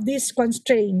impact of this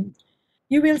constraint.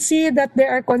 You will see that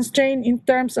there are constraints in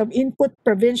terms of input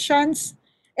provisions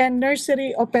and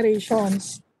nursery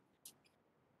operations.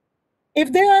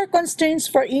 If there are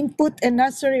constraints for input and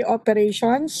nursery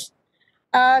operations,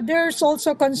 there's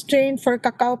also constraint for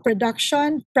cacao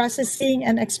production, processing,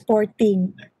 and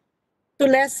exporting. To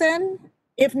lessen,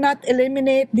 if not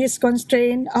eliminate this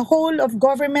constraint, a whole of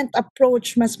government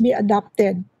approach must be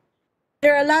adopted.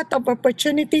 There are a lot of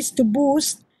opportunities to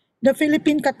boost the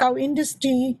Philippine cacao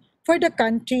industry for the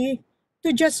country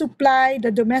to just supply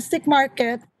the domestic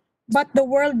market, but the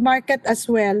world market as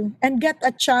well, and get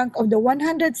a chunk of the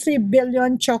 103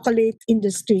 billion chocolate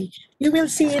industry. You will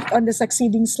see it on the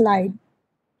succeeding slide.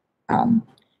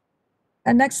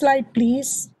 Next slide,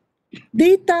 please.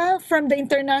 Data from the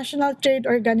international trade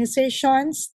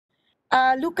organizations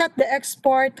look at the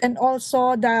export and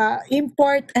also the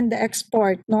import and the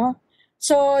export, no?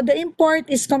 So the import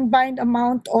is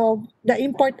the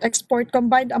import export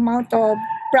combined amount of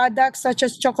products such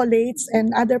as chocolates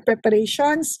and other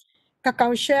preparations,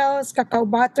 cacao shells, cacao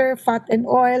butter, fat and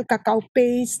oil, cacao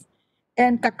paste,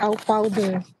 and cacao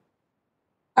powder.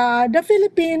 The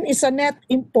Philippines is a net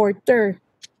importer.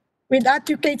 With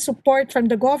adequate support from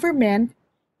the government,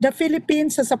 the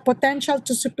Philippines has a potential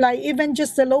to supply even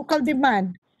just the local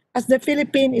demand, as the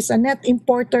Philippines is a net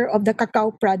importer of the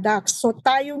cacao products. So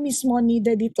tayo mismo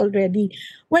needed it already.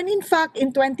 When in fact,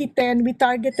 in 2010, we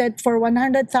targeted for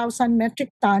 100,000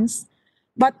 metric tons,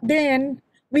 but then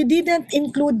we didn't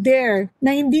include there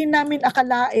na hindi namin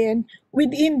akalain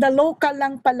within the local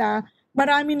lang pala,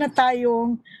 marami na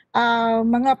tayong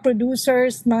mga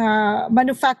producers, mga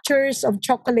manufacturers of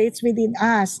chocolates within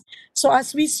us. So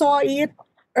as we saw it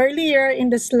earlier in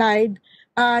the slide,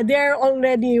 they're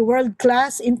already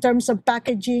world-class in terms of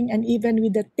packaging and even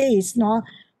with the taste, no,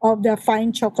 of the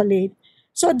fine chocolate.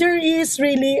 So there is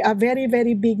really a very,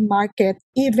 very big market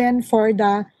even for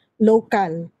the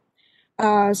local.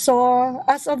 So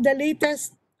as of the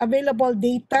latest available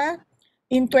data,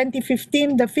 in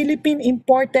 2015, the Philippines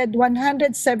imported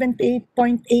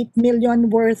 178.8 million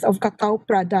worth of cacao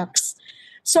products.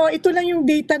 So ito lang yung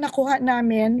data na kuha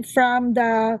namin from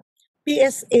the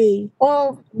PSA.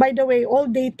 Oh, by the way, all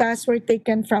data were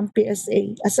taken from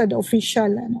PSA as an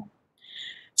official.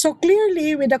 So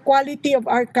clearly, with the quality of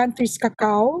our country's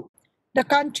cacao, the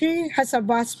country has a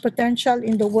vast potential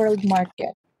in the world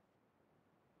market.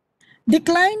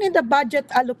 Decline in the budget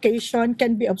allocation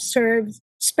can be observed,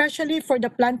 especially for the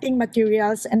planting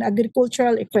materials and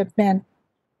agricultural equipment.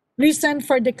 Reason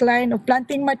for decline of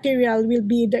planting material will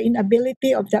be the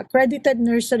inability of the accredited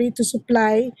nursery to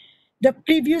supply the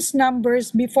previous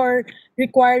numbers before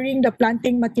requiring the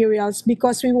planting materials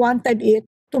because we wanted it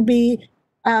to be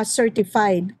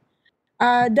certified.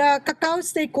 The cacao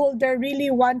stakeholder really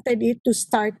wanted it to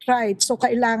start right. So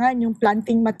kailangan yung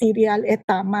planting material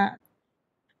tama.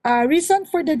 Reason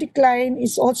for the decline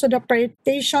is also the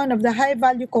prioritization of the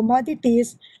high-value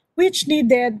commodities which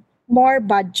needed more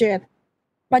budget.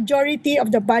 Majority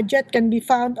of the budget can be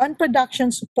found on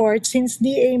production support since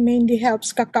DA mainly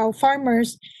helps cacao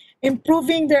farmers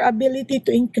improving their ability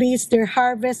to increase their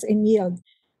harvest and yield.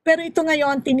 Pero ito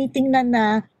ngayon, tinitingnan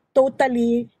na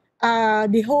totally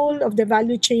the whole of the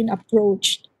value chain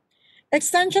approach.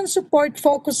 Extension support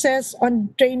focuses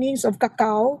on trainings of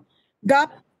cacao,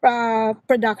 gap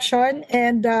production,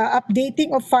 and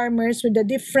updating of farmers with the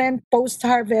different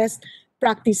post-harvest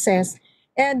practices.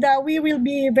 And we will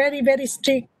be very, very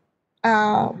strict.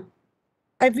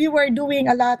 If we were doing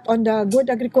a lot on the good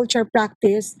agriculture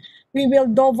practice, we will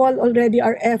double already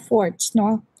our efforts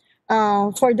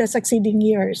for the succeeding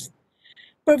years.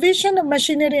 Provision of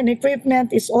machinery and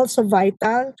equipment is also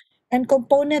vital and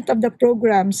component of the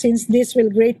program since this will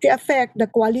greatly affect the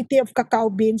quality of cacao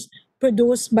beans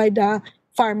produced by the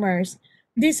farmers.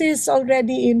 This is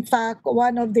already, in fact,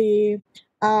 one of the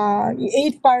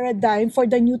eight paradigm for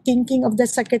the new thinking of the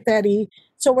secretary.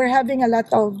 So we're having a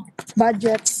lot of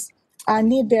budgets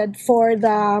needed for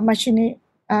the machine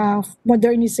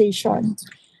modernization.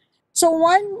 So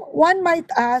one might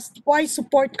ask, why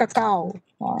support cacao?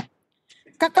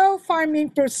 Cacao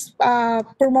farming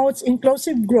promotes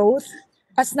inclusive growth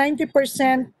as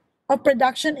 90% of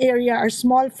production area are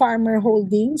small farmer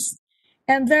holdings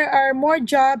and there are more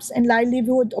jobs and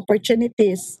livelihood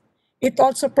opportunities. It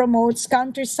also promotes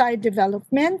countryside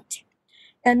development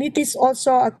and it is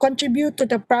also a contribute to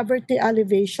the poverty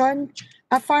alleviation.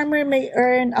 A farmer may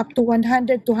earn up to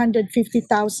 100 to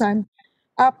 150,000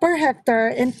 per hectare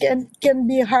and can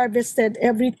be harvested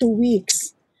every 2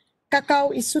 weeks.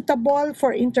 Cacao is suitable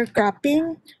for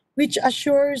intercropping, which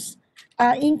assures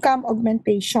income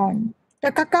augmentation.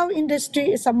 The cacao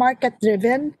industry is a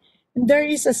market-driven. There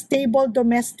is a stable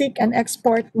domestic and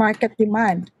export market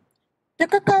demand. The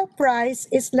cacao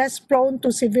price is less prone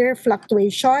to severe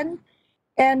fluctuation.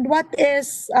 And what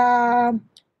is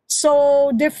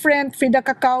so different with the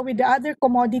cacao with the other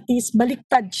commodities,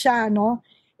 baliktad siya, no?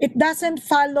 It doesn't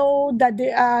follow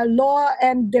the law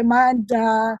and demand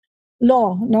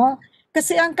law, no?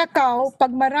 Kasi ang cacao,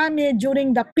 pag marami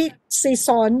during the peak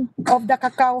season of the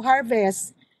cacao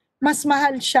harvest, mas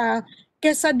mahal siya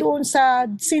kesa doon sa,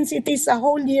 since it is a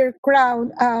whole year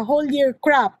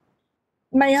crop,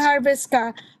 may harvest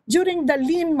ka, during the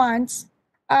lean months,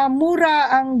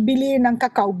 mura ang bili ng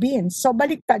cacao beans. So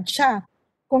baliktad siya.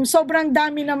 Kung sobrang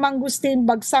dami ng mangustin,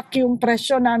 bagsak yung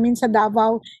presyo namin sa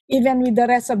Davao, even with the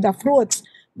rest of the fruits.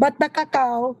 But the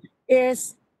cacao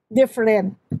is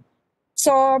different.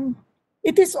 So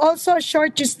it is also a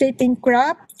short gestating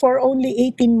crop for only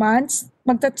 18 months.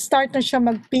 Mag-start na siya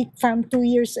mag-peak from 2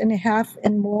 years and a half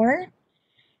and more.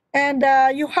 And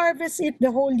you harvest it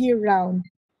the whole year round.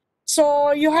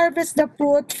 So you harvest the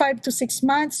fruit 5 to 6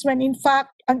 months when in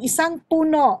fact, ang isang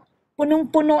puno,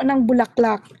 punong-puno ng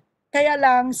bulaklak. Kaya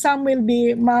lang, some will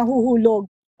be mahuhulog.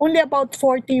 Only about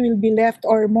 40 will be left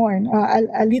or more,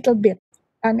 a little bit,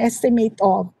 an estimate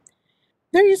of.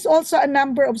 There is also a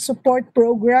number of support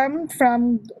programs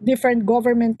from different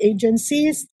government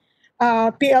agencies,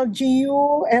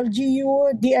 PLGU,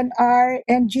 LGU, DNR,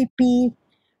 NGP.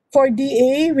 For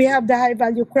DA, we have the high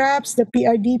value crops, the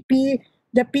PRDP,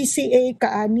 the PCA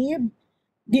Kaanib,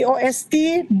 the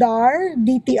OST, DAR,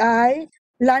 DTI,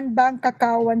 Land Bank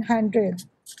Cacao 100.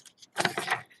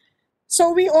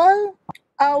 So we all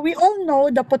know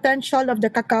the potential of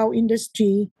the cacao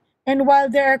industry, and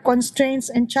while there are constraints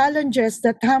and challenges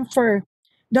that hamper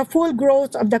the full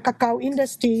growth of the cacao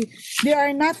industry, there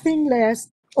are nothing less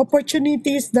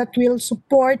opportunities that will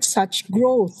support such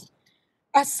growth.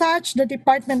 As such, the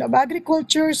Department of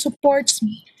Agriculture supports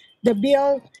the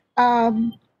Bill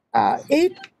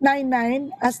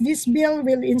 899 as this bill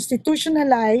will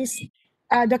institutionalize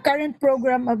the current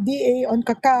program of DA on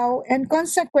cacao and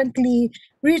consequently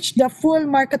reach the full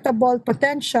marketable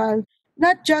potential,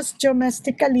 not just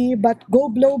domestically but go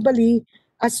globally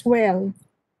as well.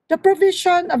 The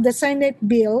provision of the Senate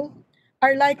bill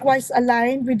are likewise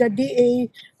aligned with the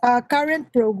DA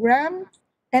current program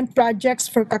and projects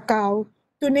for cacao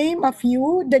To name a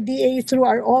few, the DA through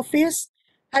our office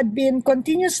had been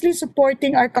continuously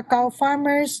supporting our cacao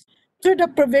farmers through the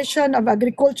provision of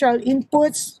agricultural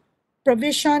inputs,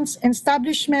 provisions, and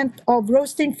establishment of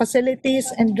roasting facilities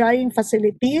and drying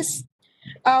facilities.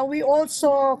 We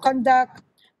also conduct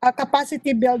a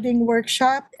capacity building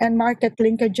workshop and market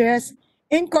linkages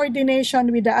in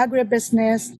coordination with the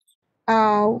agribusiness,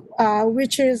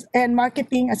 which is and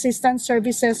marketing assistance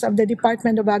services of the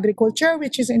Department of Agriculture,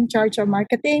 which is in charge of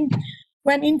marketing.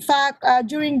 When in fact,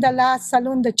 during the last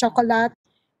Salon de Chocolate,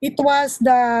 it was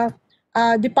the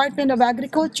Department of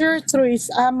Agriculture through its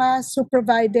AMAS who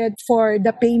provided for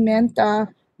the payment,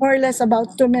 more or less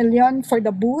about 2 million for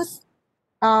the booth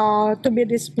to be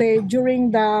displayed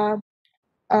during the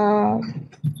uh,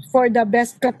 for the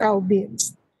best cacao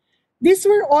beans. These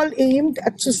were all aimed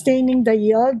at sustaining the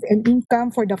yield and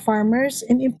income for the farmers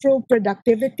and improve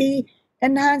productivity,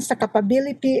 enhance the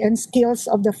capability and skills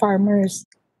of the farmers.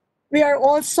 We are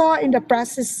also in the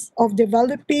process of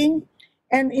developing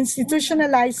and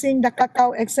institutionalizing the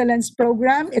Cacao Excellence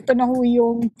Program. Ito na ho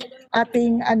yung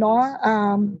ating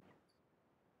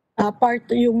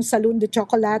part yung Salon de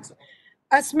Chocolate.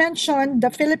 As mentioned, the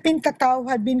Philippine cacao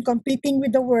had been competing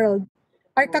with the world.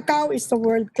 Our cacao is the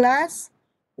world class.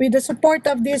 With the support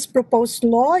of this proposed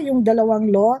law, yung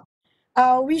dalawang law,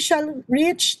 we shall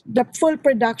reach the full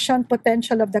production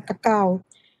potential of the cacao.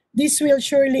 This will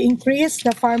surely increase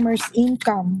the farmer's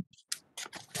income.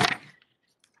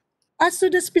 As to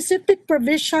the specific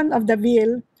provision of the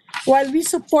bill, while we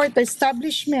support the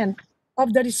establishment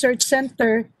of the research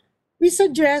center, we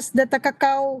suggest that the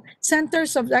cacao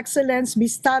centers of excellence be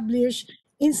established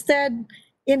instead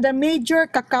in the major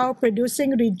cacao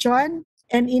producing region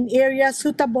and in areas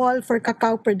suitable for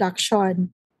cacao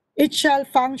production. It shall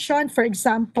function, for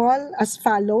example, as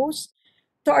follows: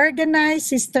 to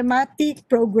organize systematic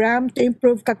program to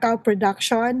improve cacao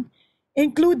production,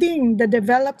 including the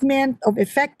development of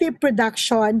effective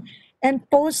production and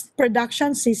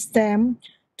post-production system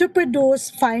to produce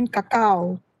fine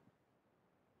cacao.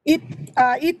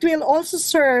 It will also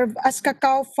serve as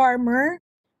cacao farmer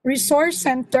resource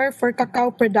center for cacao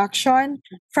production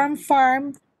from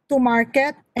farm to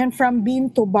market and from bean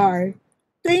to bar,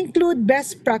 to include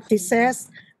best practices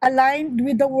aligned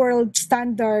with the world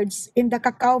standards in the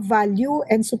cacao value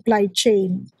and supply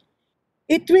chain.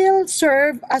 It will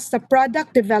serve as the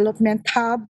product development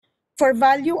hub for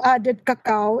value-added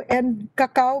cacao and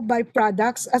cacao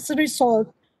byproducts as a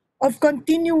result of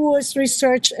continuous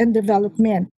research and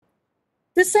development.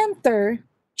 The center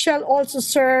shall also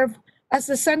serve as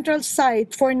the central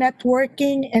site for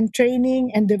networking and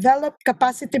training and develop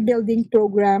capacity building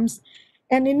programs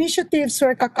and initiatives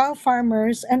for cacao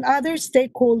farmers and other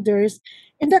stakeholders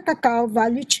in the cacao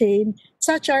value chain,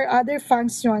 such are other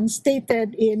functions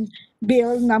stated in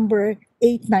Bill number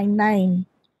 899.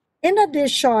 In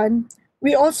addition,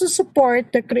 we also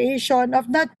support the creation of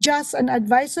not just an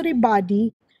advisory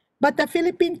body, but the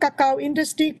Philippine Cacao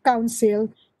Industry Council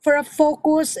for a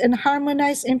focused and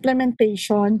harmonized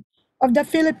implementation of the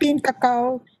Philippine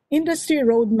Cacao Industry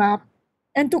Roadmap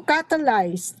and to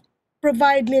catalyze,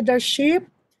 provide leadership,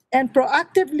 and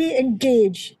proactively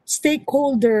engage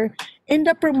stakeholder in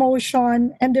the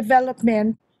promotion and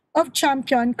development of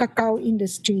champion cacao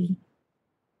industry.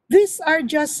 These are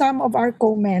just some of our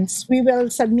comments. We will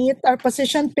submit our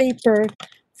position paper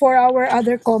for our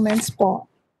other comments po.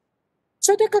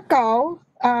 So the cacao,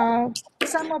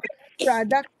 some of the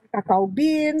product, cacao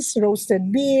beans,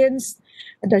 roasted beans,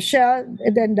 the shell,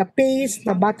 and then the paste,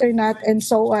 the butternut, and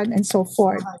so on and so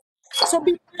forth. So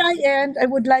before I end, I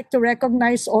would like to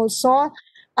recognize also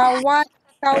why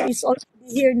cacao is also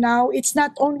here now. It's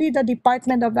not only the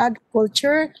Department of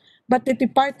Agriculture, but the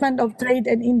Department of Trade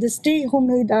and Industry who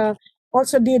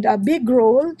also did a big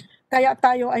role. Kaya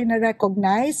tayo ay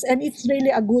na-recognize and it's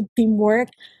really a good teamwork.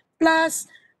 Plus,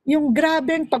 yung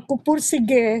grabeng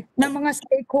pagpupursige ng mga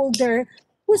stakeholder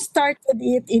who started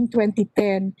it in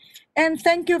 2010. And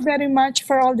thank you very much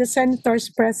for all the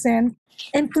senators present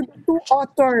and to the two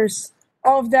authors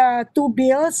of the two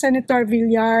bills, Senator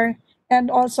Villar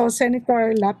and also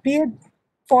Senator Lapid,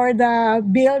 for the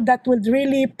bill that would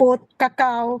really put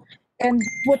cacao and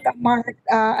put a mark,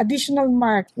 additional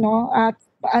mark, no, at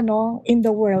in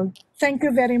the world. Thank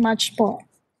you very much po.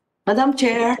 Madam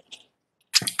Chair.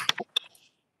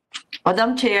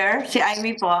 Madam Chair, si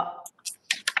Amy po.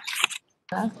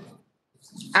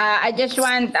 I just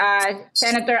want,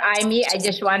 Senator Amy, I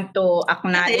just want to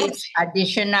acknowledge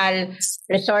additional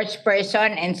resource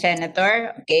person and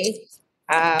senator, okay?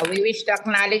 We wish to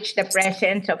acknowledge the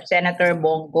presence of Senator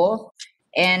Bongo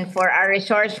And for our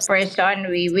resource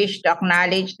person, we wish to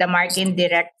acknowledge the marketing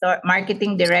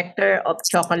director of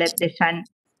Chocolate de San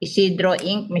Isidro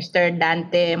Inc., Mr.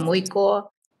 Dante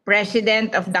Muico,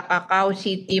 president of the Cacao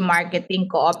City Marketing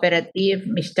Cooperative,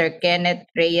 Mr. Kenneth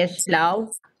Reyes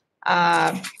Lau,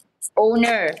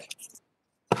 owner,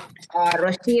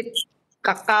 Rosit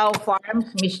Cacao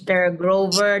Farms, Mr.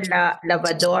 Grover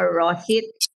Lavador Rosit,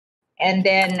 and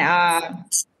then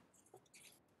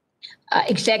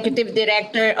Executive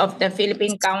Director of the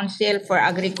Philippine Council for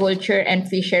Agriculture and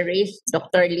Fisheries,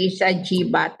 Dr. Lisa G.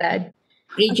 Batad,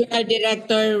 Regional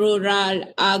Director, Rural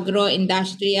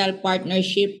Agro-Industrial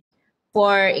Partnership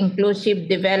for Inclusive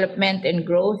Development and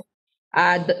Growth,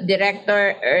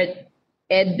 Director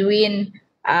Edwin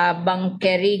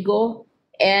Banquerigo,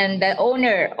 and the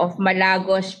owner of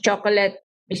Malagos Chocolate,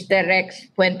 Mr. Rex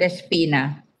Fuentes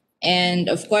Pina. And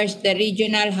of course, the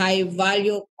Regional High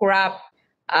Value Crop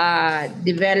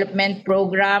Development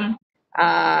Program,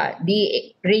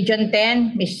 the Region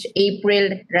 10, Ms. April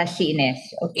Racines.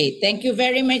 Okay, thank you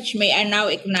very much. May I now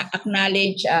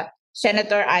acknowledge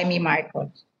Senator Amy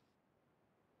Marcos.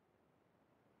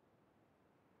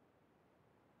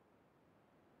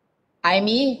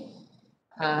 Amy,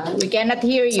 we cannot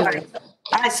hear you.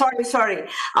 Sorry.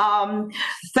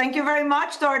 Thank you very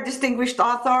much to our distinguished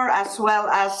author, as well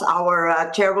as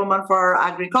our chairwoman for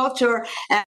agriculture,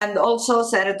 and also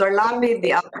Senator Lapid,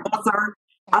 the other author,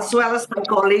 as well as my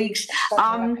colleagues.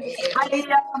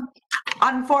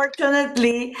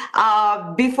 Unfortunately,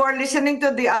 before listening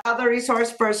to the other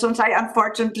resource persons, I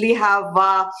unfortunately have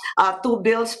two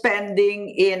bills pending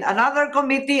in another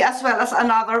committee as well as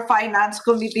another finance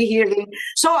committee hearing.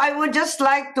 So I would just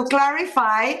like to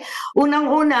clarify,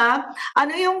 unang-una,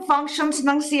 ano yung functions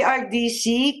ng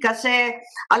CRDC? Kasi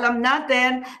alam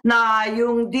natin na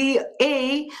yung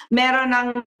DA meron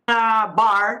ng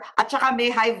bar at saka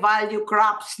may high value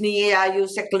crops ni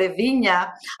Yusek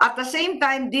Levinia. At the same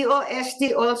time,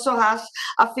 DOST also has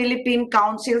a Philippine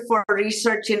Council for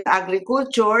Research in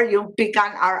Agriculture, yung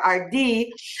PICAN RRD.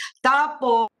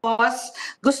 Tapos,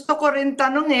 gusto ko rin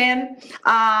tanungin,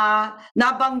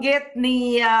 nabanggit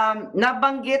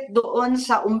doon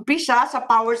sa umpisa sa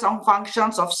powers and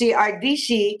functions of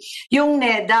CRDC, yung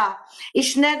NEDA.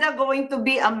 Is NEDA going to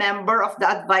be a member of the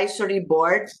advisory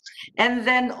board? And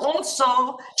then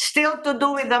also, still to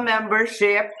do with the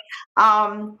membership,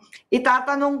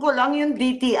 itatanong ko lang yung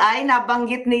DTI,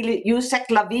 nabanggit ni Yusek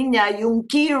Lavinia, yung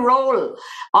key role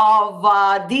of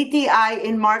DTI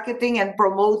in marketing and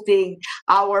promoting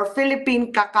our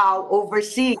Philippine cacao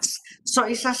overseas. So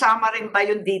isasama rin ba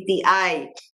yung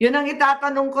DTI? Yun ang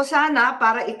itatanong ko sana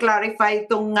para i-clarify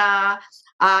itong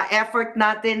effort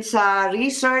natin sa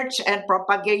research and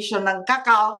propagation ng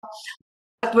cacao.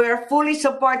 But we're fully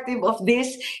supportive of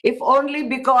this, if only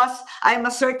because I'm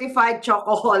a certified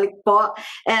chocoholic po,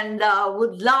 and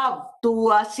would love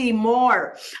to see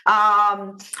more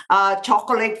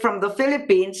chocolate from the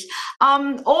Philippines.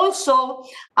 Also,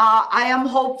 I am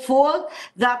hopeful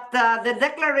that the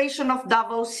declaration of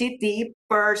Davao City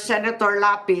per Senator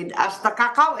Lapid as the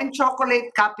cacao and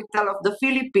chocolate capital of the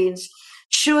Philippines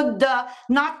should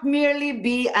not merely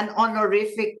be an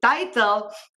honorific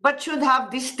title, but should have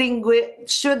distinct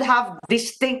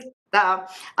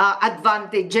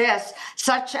advantages,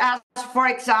 such as, for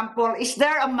example, is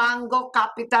there a mango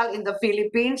capital in the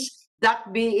Philippines?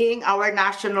 That being our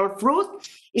national fruit.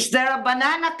 Is there a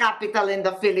banana capital in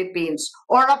the Philippines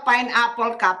or a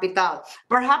pineapple capital?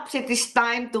 Perhaps it is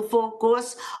time to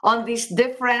focus on these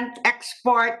different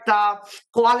export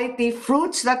quality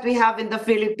fruits that we have in the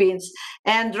Philippines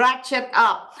and ratchet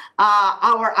up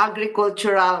our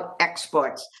agricultural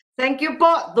exports. Thank you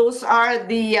po. Those are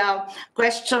the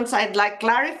questions I'd like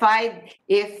clarified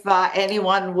if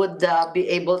anyone would be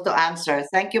able to answer.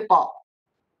 Thank you po.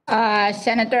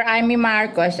 Senator Amy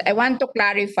Marcos, I want to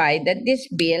clarify that this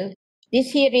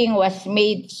hearing was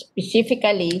made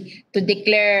specifically to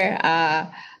declare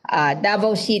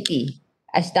Davao City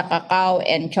as the cacao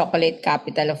and chocolate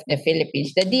capital of the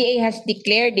Philippines. The DA has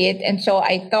declared it, and so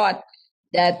I thought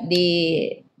that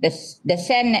the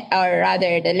Senate, or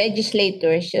rather the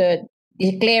legislature, should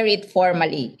declare it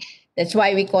formally. That's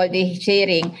why we call this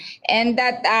hearing, and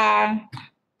that act.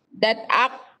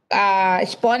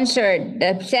 Sponsored,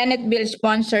 the Senate bill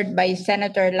sponsored by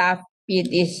Senator Lapid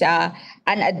is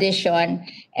an addition.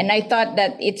 And I thought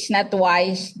that it's not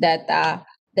wise that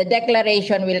the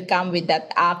declaration will come with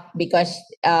that act, because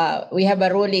we have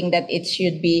a ruling that it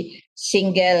should be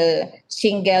single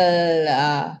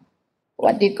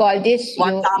what do you call this?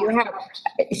 You have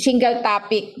a single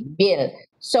topic bill.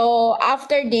 So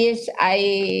after this,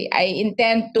 I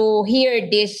intend to hear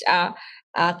this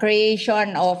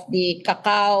creation of the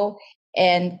Cacao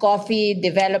and Coffee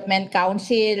Development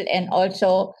Council, and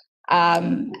also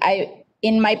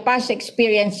in my past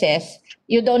experiences,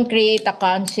 you don't create a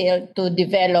council to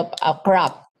develop a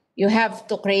crop. You have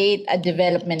to create a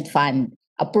development fund,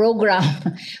 a program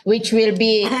which will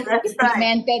be That's right.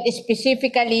 implemented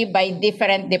specifically by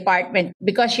different departments,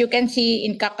 because you can see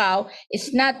in Cacao,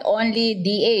 it's not only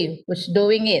DA who's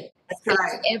doing it. That's It's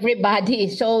right. everybody.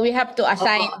 So we have to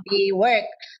assign the work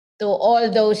to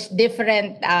all those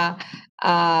different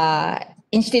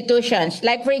institutions.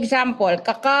 Like for example,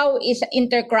 cacao is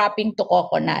intercropping to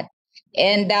coconut.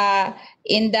 And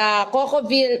in the cocoa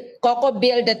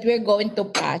bill that we're going to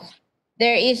pass,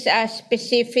 there is a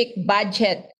specific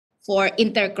budget for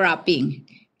intercropping.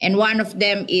 And one of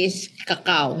them is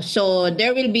cacao. So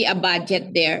there will be a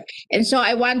budget there. And so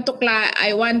I want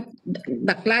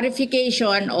the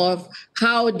clarification of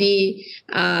how the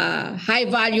high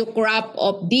value crop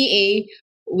of DA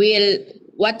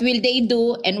what will they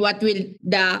do, and what will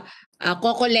the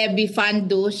Coco Levy Fund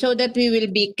do, so that we will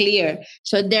be clear.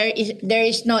 So there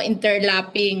is no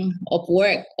interlapping of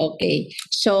work. Okay.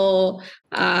 So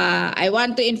I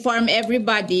want to inform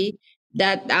everybody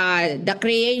that the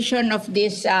creation of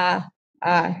this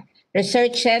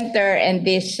research center and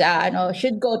this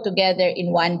should go together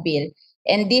in one bill.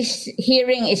 And this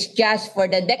hearing is just for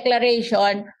the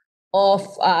declaration of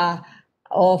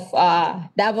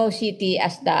Davao City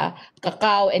as the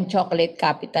cacao and chocolate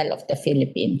capital of the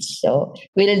Philippines. So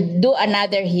we'll do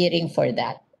another hearing for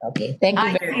that. Okay. Thank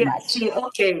you very I much. see.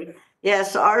 Okay.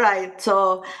 Yes, all right.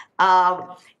 So,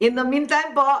 in the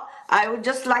meantime po, I would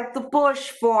just like to push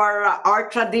for our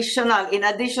traditional, in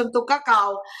addition to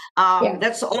cacao, Yeah.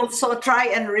 let's also try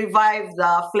and revive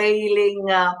the flailing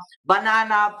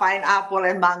banana, pineapple,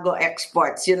 and mango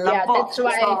exports. Yun lang Yeah, po. that's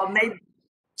why.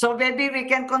 So maybe we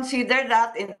can consider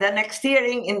that in the next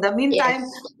hearing. In the meantime,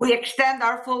 Yes. we extend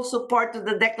our full support to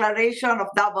the declaration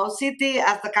of Davao City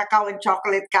as the cacao and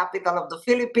chocolate capital of the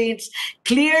Philippines,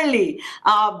 clearly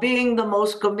being the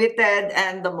most committed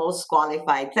and the most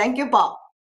qualified. Thank you po.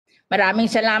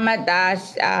 Maraming salamat,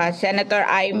 Senator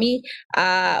Amy.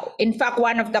 In fact,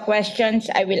 one of the questions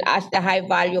I will ask the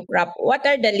high-value crop, what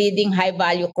are the leading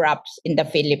high-value crops in the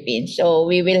Philippines? So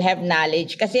we will have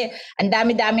knowledge. Kasi ang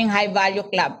dami-daming high-value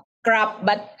crop,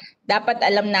 but dapat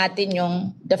alam natin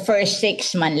yung the first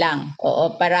 6 man lang.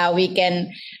 Oo, para we can,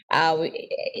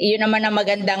 yun naman ang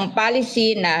magandang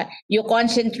policy na you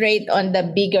concentrate on the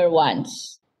bigger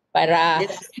ones, para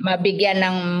mabigyan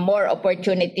ng more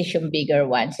opportunities yung bigger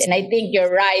ones. And I think you're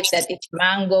right that it's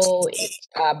mango, it's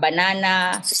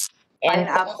banana, and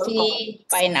Pineapple coffee,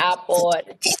 pineapple.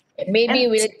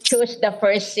 Maybe we'll choose the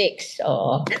first 6.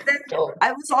 And then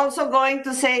I was also going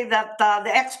to say that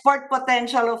the export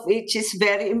potential of each is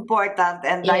very important,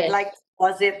 and I'd Yes. like to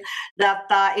posit that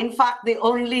in fact the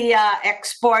only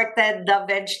exported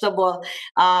vegetable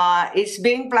is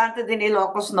being planted in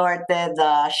Ilocos Norte,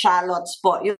 the shallots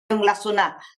po, yung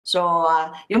lasuna. So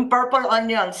yung purple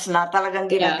onions na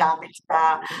talagang ginagamit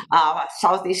sa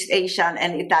Southeast Asian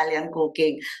and Italian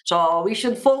cooking. So we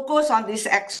should focus on these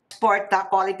export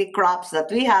quality crops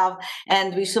that we have,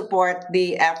 and we support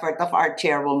the effort of our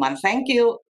chairwoman. Thank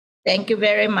you. Thank you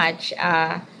very much.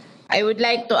 I would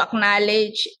like to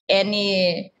acknowledge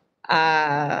any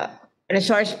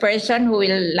resource person who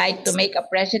will like to make a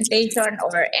presentation,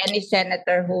 or any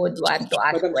senator who would want to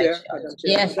ask Madam Chair, questions. Madam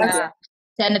Chair. Yes,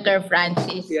 Senator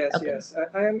Francis. Yes, Okay. yes.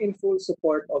 I am in full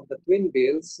support of the twin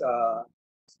bills,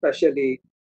 especially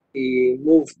the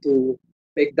move to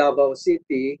make Davao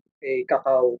City a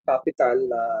cacao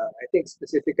capital. I think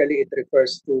specifically it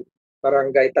refers to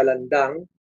Barangay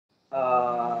Talandang,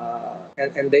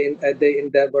 and they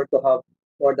endeavor to have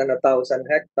more than 1,000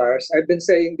 hectares. I've been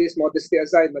saying this, modesty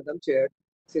aside, Madam Chair,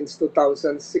 since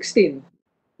 2016,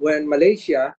 when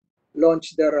Malaysia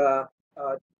launched their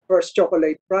first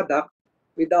chocolate product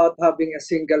without having a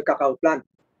single cacao plant.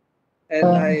 And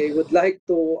I would like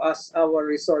to ask our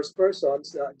resource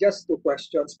persons just 2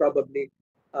 questions probably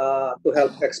to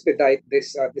help expedite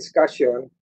this discussion.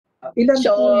 Ilan po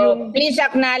So yung please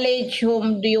acknowledge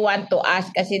whom do you want to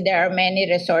ask, kasi there are many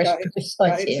resource persons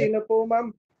kahit here. sino po, ma'am?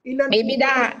 Maybe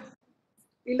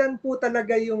Ilan po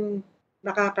talaga yung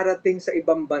nakakarating sa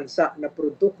ibang bansa na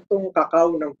produktong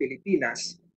kakao ng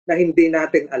Pilipinas na hindi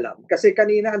natin alam? Kasi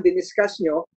kanina ang diniscuss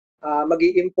nyo,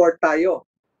 mag-i-import tayo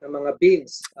ng mga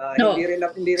beans. No. Hindi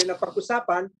rin na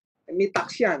pag-usapan, may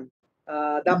tax yan.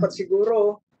 Dapat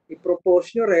siguro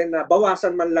i-propose nyo rin na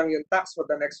bawasan man lang yung tax for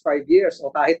the next 5 years,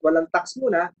 o kahit walang tax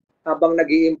muna habang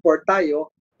nag-i-import tayo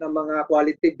ng mga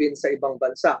quality beans sa ibang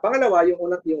bansa. Pangalawa,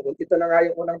 ito na nga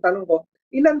yung unang tanong ko,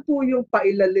 ilan po yung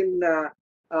pailalim na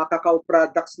cacao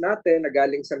products natin na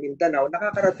galing sa Mindanao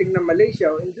nakakarating ng Malaysia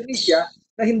o Indonesia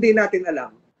na hindi natin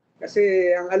alam. Kasi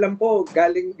ang alam ko,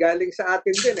 galing sa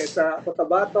atin din sa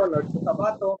Cotabato, North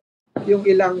Cotabato, yung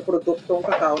ilang produktong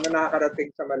cacao na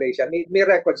nakakarating sa Malaysia. May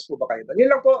records po ba kayo doon?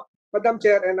 Yun lang po, Madam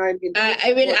Chair, and I'm in.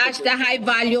 I will ask the high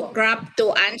value crop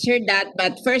to answer that.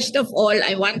 But first of all,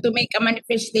 I want to make a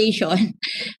manifestation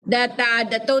that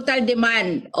the total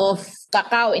demand of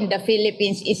cacao in the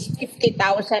Philippines is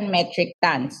 50,000 metric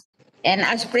tons. And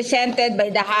as presented by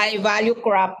the high value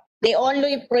crop, they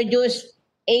only produce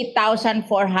 8,400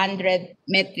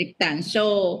 metric tons.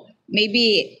 So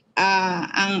maybe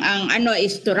ang ano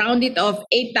is to round it off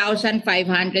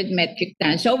 8,500 metric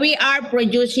tons. So we are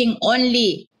producing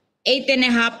only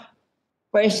 8.5%,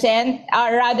 or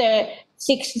rather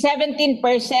 17%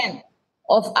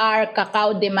 of our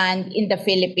cacao demand in the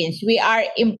Philippines. We are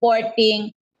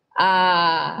importing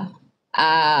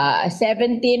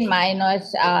 17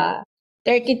 minus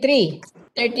 33,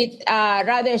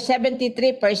 rather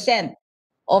 73%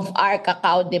 of our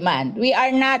cacao demand. We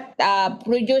are not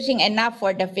producing enough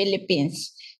for the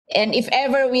Philippines. And if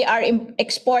ever we are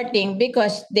exporting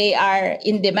because they are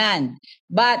in demand.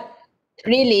 But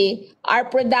really, our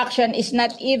production is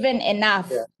not even enough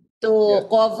to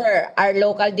cover our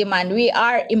local demand. We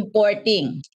are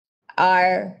importing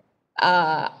our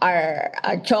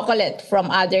chocolate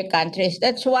from other countries.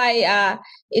 That's why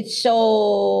it's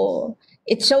so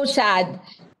sad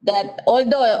that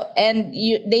although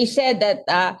they said that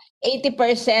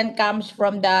 80% comes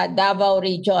from the Davao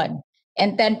region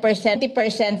and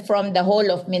 10% from the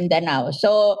whole of Mindanao.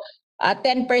 So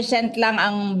 10% lang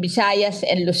ang Visayas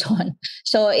and Luzon.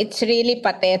 So it's really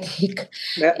pathetic.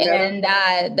 And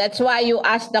that's why you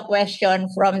asked the question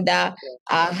from the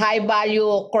high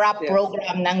value crop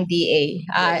program ng DA.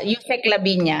 Yusek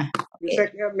Labinya.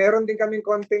 Yusek, meron din kaming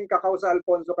konting cacao sa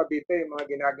Alfonso Cavite,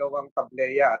 mga ginagawang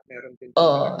tableya at meron din.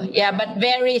 Yeah, but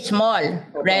very small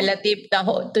relative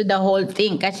to the whole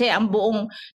thing. Kasi ang buong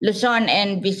Luzon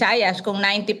and Visayas, kung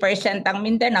 90% ang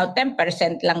Mindanao, 10%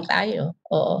 lang tayo.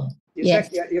 Oo.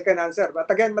 Yusek, you can answer. But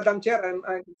again, Madam Chair, I'm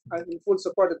in full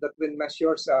support of that Twin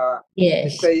Measures.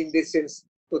 Saying this since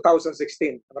 2016.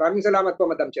 Maraming salamat po,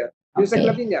 Madam Chair. Yusek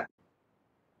Labinya.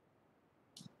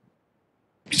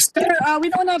 Sir,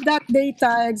 we don't have that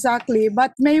data exactly,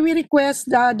 but may we request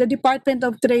the Department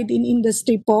of Trade and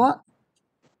Industry po?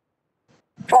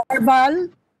 Or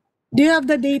Val, do you have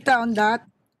the data on that?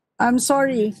 I'm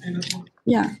sorry.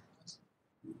 Yeah.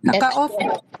 Naka-off.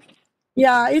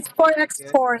 Yeah, it's for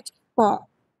export po.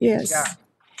 Yes. Yeah.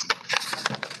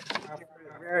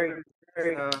 Very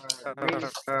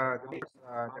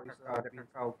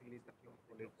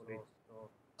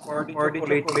for the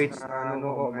chocolates,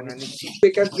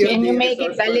 Can you make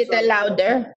it a little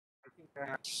louder?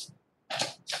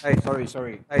 Sorry.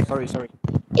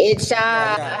 It's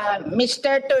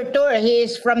Mr. Turtur. He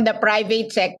is from the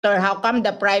private sector. How come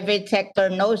the private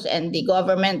sector knows and the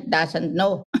government doesn't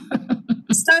know?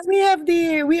 So we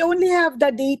only have the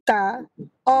data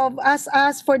of us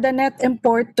for the net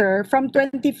importer from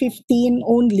 2015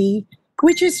 only,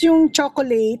 which is yung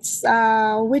chocolates,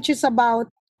 which is about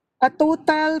a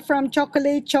total from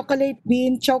chocolate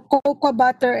bean, cocoa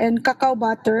butter, and cacao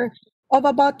butter of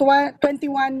about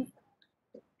 21,102,000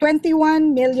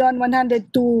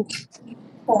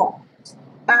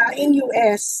 in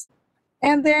US.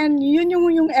 And then yun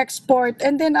yung export.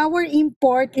 And then our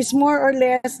import is more or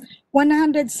less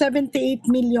 178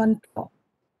 million po.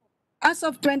 As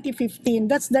of 2015,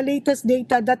 that's the latest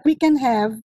data that we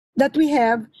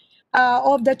have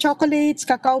of the chocolates,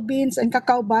 cacao beans, and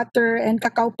cacao butter, and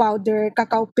cacao powder,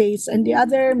 cacao paste, and the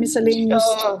other miscellaneous.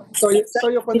 So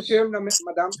you confirm na,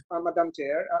 Madam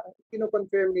Chair,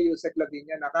 kino-confirm ni Yusek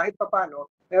Lavinia na kahit papano,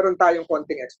 meron tayong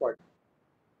konting export.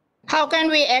 How can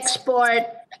we export?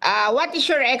 What is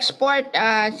your export,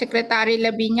 Secretary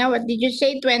Labinya? What did you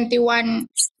say? 21,000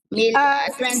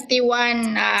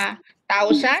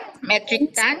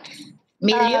 metric tons?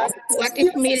 Million? What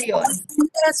is million?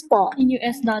 US po. In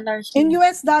US dollars. In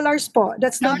US dollars po.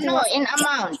 That's No,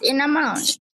 21. in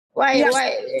amount. Why? Yes.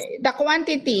 Why? The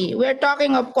quantity. We're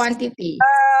talking of quantity.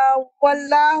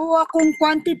 Wala ho akong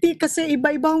quantity kasi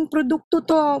iba-ibang produkto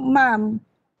to, ma'am.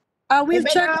 We'll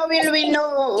But check. how will we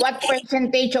know what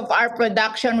percentage of our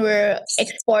production we're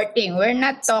exporting? We're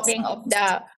not talking of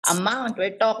the amount.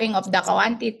 We're talking of the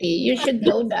quantity. You should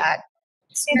know that.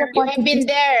 You have been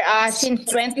there since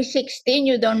 2016.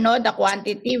 You don't know the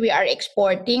quantity we are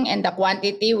exporting and the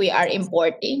quantity we are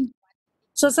importing.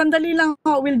 So sandali lang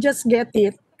ho, we'll just get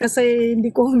it. Kasi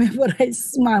hindi ko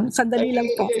memorize, ma'am. Sandali lang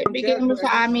po. Bigyan mo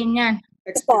sa amin yan.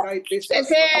 expedite this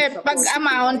Kasi up sa pag quantity.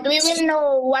 amount, we will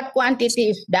know what quantity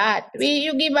is that.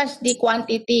 You give us the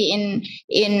quantity in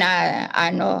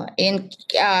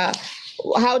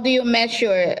how do you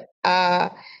measure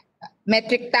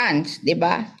metric tons, di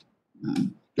ba?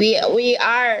 We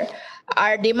are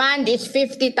our demand is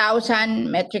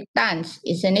 50,000 metric tons,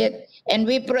 isn't it? And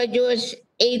we produce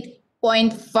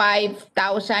 8.5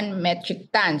 thousand metric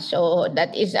tons. So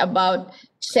that is about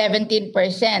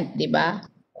 17%, di ba,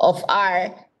 of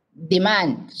our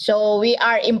demand. So we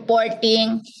are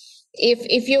importing,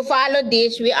 if you follow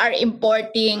this, we are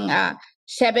importing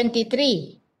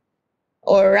 73,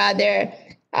 or rather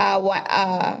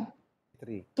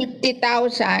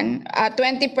 50,000,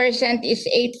 20% is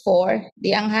 84.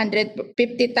 Di ang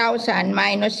 150,000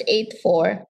 minus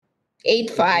 84,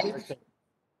 85.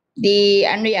 Di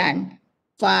ano yan?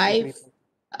 5,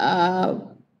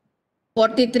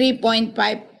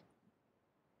 43.5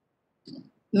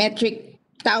 metric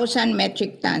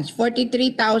tons.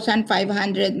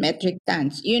 43,500 metric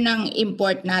tons. Yun ang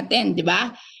import natin, di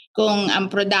ba? Kung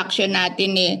ang production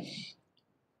natin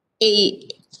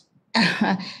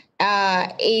uh,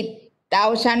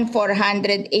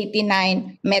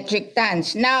 8,489 metric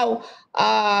tons. Now,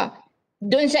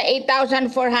 dun sa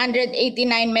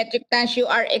 8,489 metric tons, you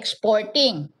are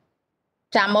exporting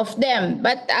some of them.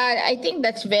 But I think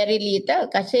that's very little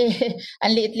kasi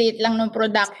ang liit-liit lang ng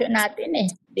production natin eh.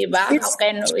 Di ba? How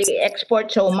can we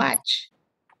export so much?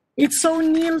 It's so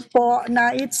nil po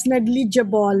na it's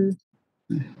negligible.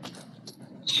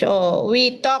 So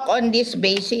we talk on this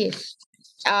basis.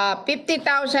 50,000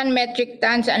 metric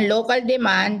tons ang local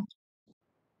demand,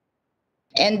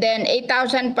 and then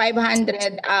 8,500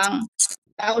 ang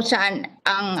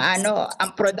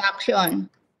production.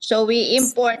 So we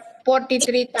import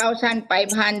 43,500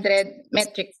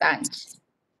 metric tons.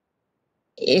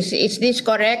 Is this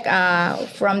correct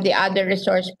from the other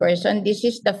resource person? This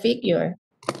is the figure.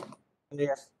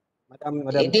 Yes, Madam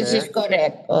This Chair. is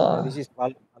correct. Oh. This is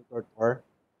Altortor.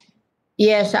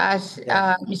 Yes, as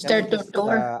Mr. Can I just,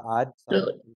 Tutor. add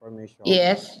some information?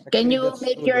 Yes. Can Actually, you that's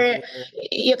make true your the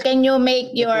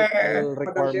total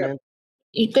requirement?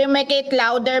 you can make it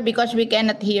louder because we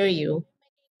cannot hear you.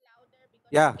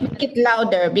 Yeah, Make it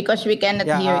louder because we cannot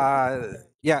hear you.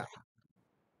 yeah.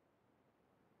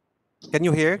 Can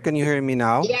you hear? Can you hear me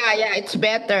now? Yeah, it's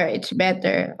better. It's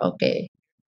better. Okay.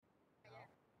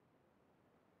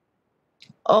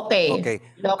 Okay.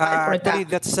 Local Actually, production.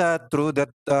 that's true that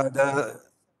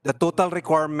the total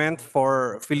requirement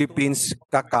for Philippines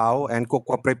cacao and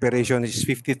cocoa preparation is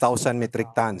 50,000 metric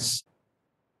tons.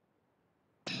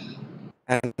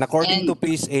 And according to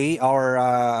PSA,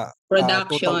 our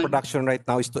total production right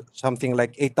now is something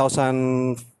like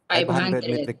 8,500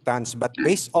 metric tons. But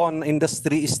based on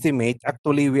industry estimate,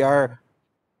 actually we're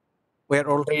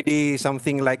already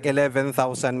something like 11,000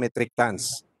 metric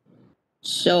tons.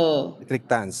 So Metric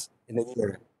tons in a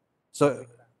year. So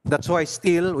that's why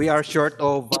still we are short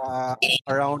of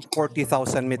around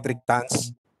 40,000 metric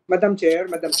tons. Madam Chair.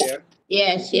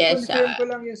 yes. Confirm ko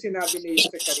lang yung sinabi ni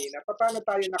Yusek kanina. Paano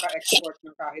tayo naka-export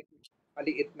ng kahit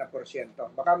maliit na porsyento?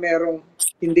 Baka merong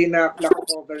hindi na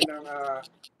cover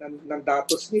ng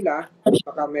datos nila.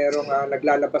 Baka merong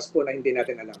naglalabas po na hindi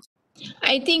natin alam.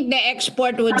 I think the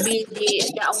export would be the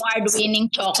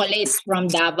award-winning chocolates from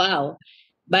Davao.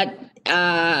 But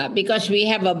because we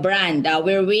have a brand,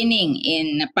 we're winning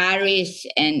in Paris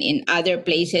and in other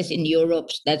places in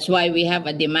Europe. That's why we have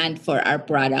a demand for our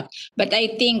product. But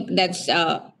I think that's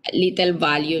little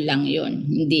value lang yun.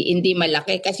 Hindi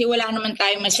malaki. Kasi wala naman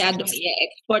tayo masyadong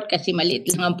i-export kasi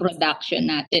maliit lang ang production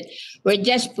natin. We're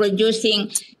just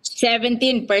producing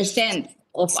 17%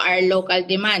 of our local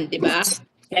demand, di ba?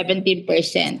 17%.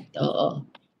 Oo.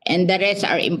 And the rest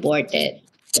are imported.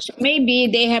 So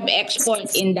maybe they have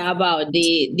export in Davao,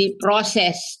 the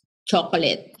processed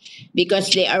chocolate, because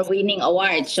they are winning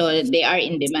awards, so they are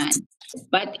in demand.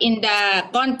 But in the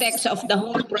context of the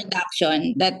whole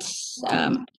production, that's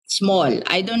small.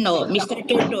 I don't know. Mr.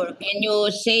 Tutor, can you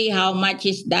say how much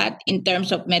is that in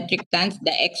terms of metric tons,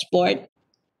 the export?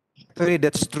 Actually,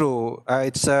 that's true.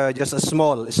 It's just a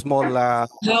small How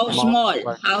amount. small?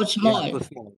 How small? Yeah, too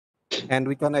small. And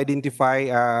we can identify,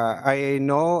 I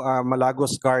know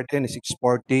Malagos Garden is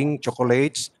exporting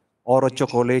chocolates, Oro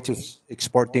Chocolates is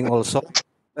exporting also,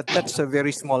 but that's a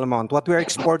very small amount. What we're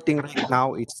exporting right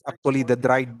now is actually the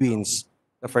dried beans,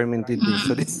 the fermented beans.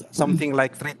 So this is something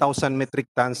like 3,000 metric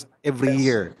tons every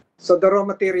year. So the raw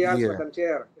materials, Year. Madam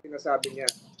Chair, sinasabi niya.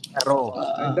 Pero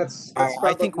And that's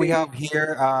I think we have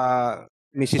here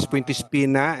Mrs.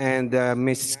 Puentispina and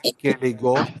Ms.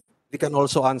 Keligo. we can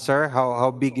also answer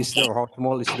how big is there or how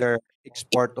small is their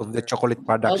export of the chocolate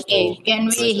products Okay, to can we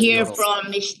Western hear Europe.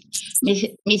 from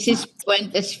Mrs.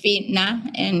 Puentes Fina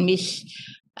and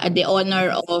the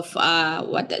owner of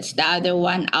what's the other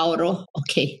one, Auro?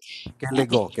 Okay.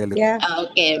 Kelego. Yeah,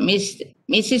 Okay,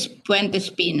 Mrs.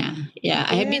 Puentes Pina. Yeah,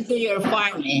 I have been Yes. to your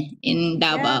farm in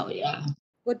Davao. Yeah. Yeah.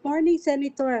 Good morning,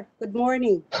 Senator. Good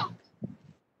morning.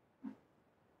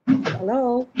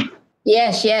 Hello.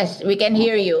 Yes, we can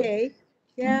hear you. Okay.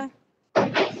 Yeah.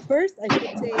 First, I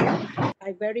should say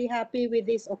I'm very happy with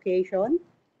this occasion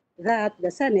that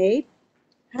the Senate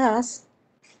has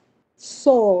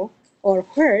saw or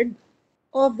heard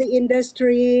of the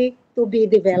industry to be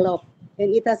developed.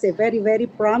 And it has a very, very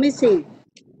promising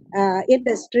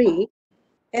industry.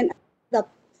 And the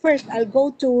first, I'll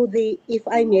go to the, if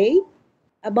I may,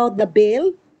 about the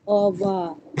bill of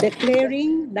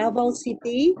declaring Davao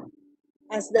City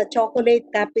as the chocolate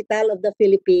capital of the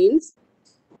Philippines,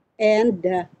 and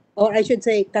or I should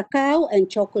say, cacao and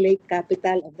chocolate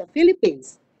capital of the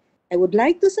Philippines. I would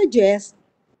like to suggest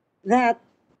that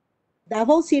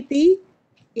Davao City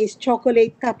is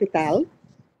chocolate capital,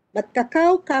 but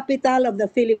cacao capital of the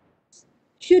Philippines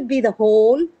should be the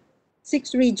whole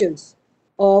 6 regions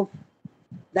of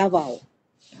Davao.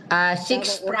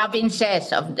 Six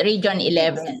provinces of Region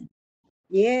 11.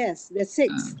 Yes, the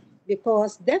 6,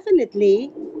 because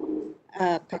definitely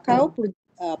cacao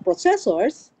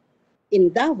processors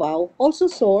in Davao also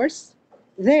source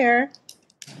their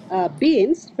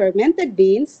beans, fermented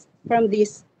beans, from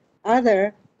these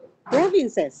other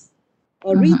provinces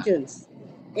or regions.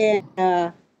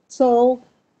 And so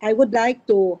I would like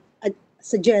to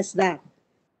suggest that.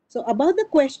 So about the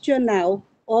question now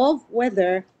of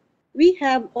whether we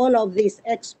have all of these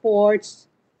exports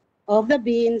of the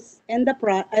beans and the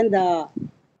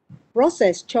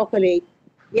processed chocolate,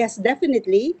 yes,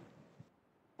 definitely.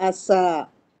 As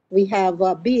we have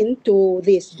been to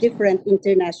these different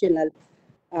international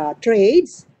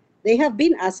trades, they have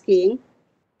been asking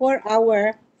for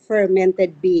our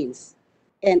fermented beans.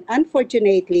 And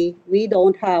unfortunately, we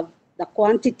don't have the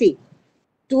quantity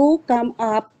to come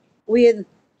up with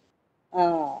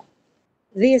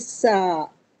these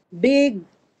big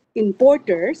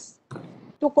importers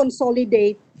to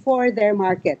consolidate for their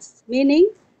markets, meaning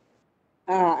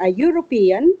a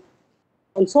European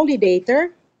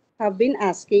consolidator have been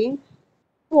asking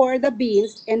for the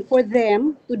beans and for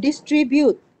them to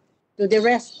distribute to the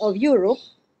rest of Europe,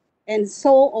 and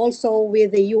so also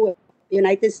with the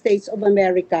United States of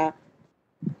America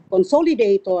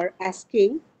consolidator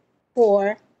asking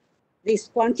for this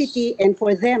quantity and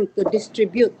for them to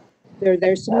distribute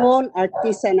their small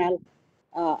artisanal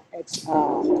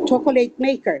chocolate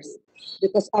makers.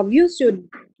 Because you should,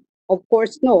 of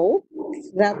course, know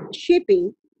that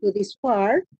shipping to these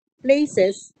far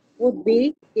places would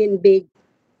be in big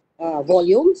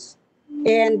volumes,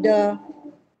 and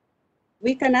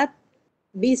we cannot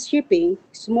be shipping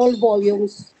small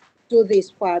volumes to this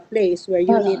far place where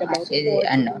you need about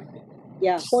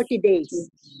 40 days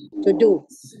to do.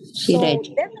 Si So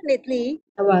Reg. definitely,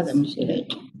 Tawagan mo si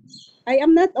Reg. I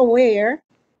am not aware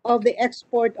of the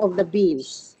export of the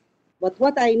beans. But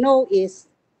what I know is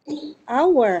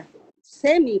our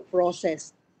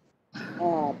semi-processed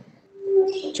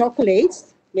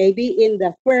chocolates, maybe in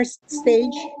the first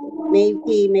stage,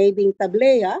 maybe in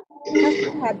Tablea, has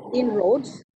had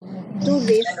inroads to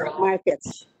these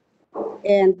markets.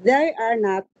 And they are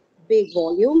not big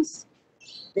volumes.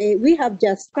 We have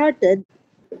just started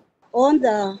on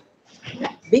the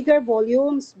bigger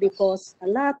volumes because a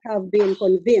lot have been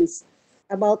convinced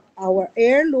about our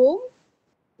heirloom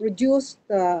produced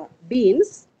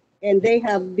beans, and they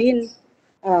have been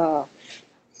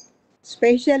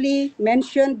specially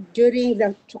mentioned during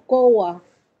the Chocoa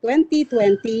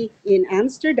 2020 in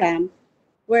Amsterdam,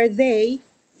 where they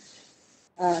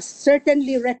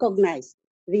certainly recognize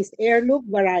these heirloom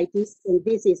varieties, and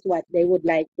this is what they would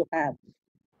like to have.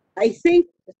 I think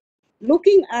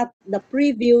looking at the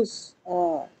previous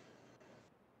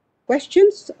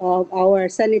questions of our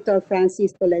Senator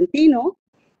Francis Tolentino,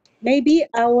 maybe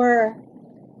our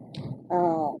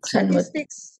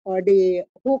statistics or the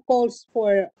who calls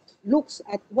for looks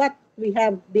at what we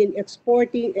have been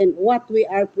exporting and what we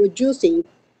are producing,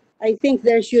 I think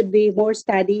there should be more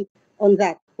study on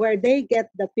that, where they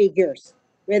get the figures,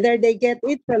 whether they get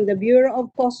it from the Bureau of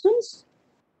Customs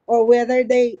or whether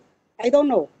they, I don't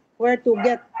know, where to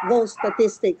get those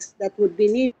statistics that would be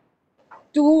needed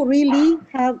to really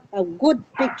have a good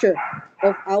picture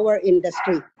of our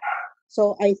industry.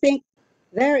 So I think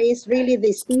there is really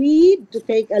this need to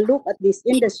take a look at this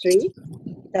industry.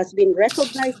 It has been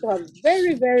recognized to have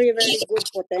very, very, very good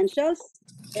potentials.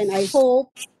 And I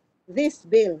hope this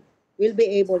bill will be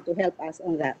able to help us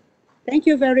on that. Thank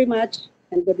you very much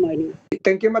and good morning.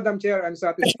 Thank you, Madam Chair. I'm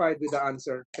satisfied with the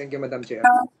answer. Thank you, Madam Chair.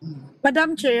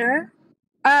 Madam Chair,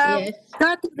 Yes.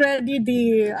 got ready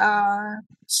the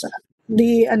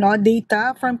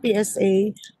data from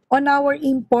PSA on our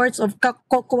imports of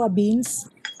cocoa beans,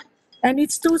 and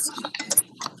it's too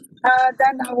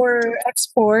than our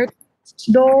export.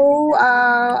 Though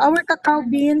our cacao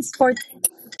beans for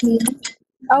 2018,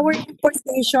 our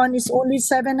importation is only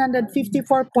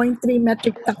 754.3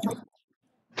 metric tons,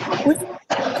 which is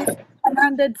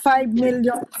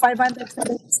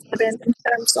 105,577 in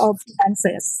terms of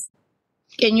finances.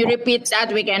 Can you repeat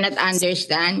that? We cannot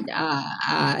understand,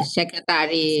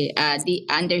 Secretary, the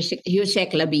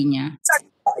Yusek Labinya.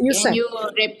 You Can said you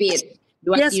repeat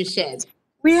what yes. you said?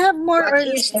 We have more What or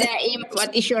is less.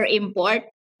 what is your import?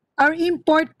 Our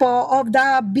import po of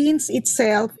the beans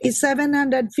itself is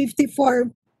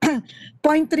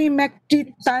 754.3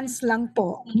 metric tons lang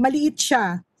po. Maliit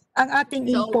siya ang ating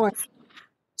So- import.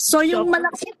 So yung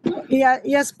malaking,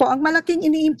 yes po, ang malaking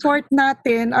ini-import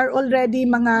natin are already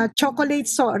mga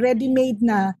chocolates, so ready-made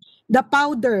na. The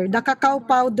powder, the cacao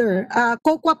powder,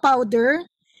 cocoa powder,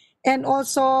 and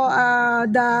also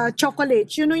the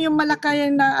chocolates. Yun yung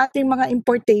malaki na ating mga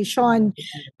importation.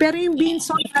 Pero yung beans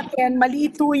natin,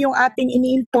 maliit po yung ating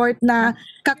ini-import na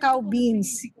cacao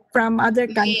beans from other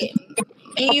countries.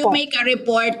 May you Opo. make a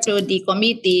report to the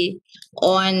committee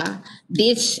on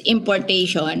this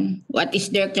importation, what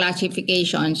is their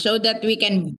classification, so that we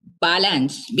can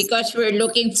balance, because we're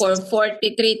looking for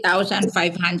 43,500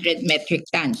 metric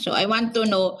tons. So I want to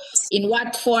know in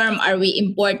what form are we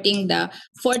importing the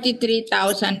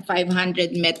 43,500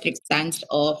 metric tons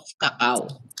of cacao?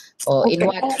 O in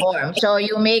Okay. what form? So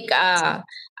you make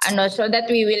so that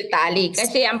we will tally.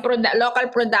 Kasi ang local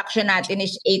production natin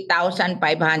is 8,500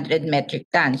 metric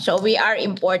tons. So we are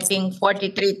importing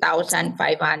 43,500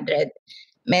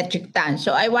 metric tons.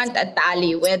 So I want a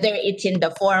tally, whether it's in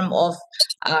the form of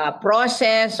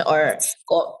process or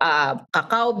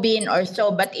cacao bean or so,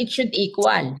 but it should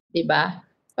equal, di ba?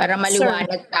 Para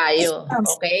maliwanag tayo.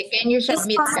 Okay? Can you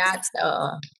submit that?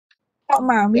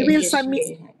 Ma'am, we Can will you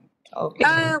submit. Okay.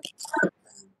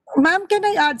 Ma'am, can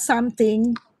I add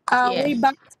something? Way Yes.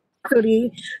 back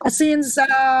history, since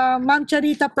Ma'am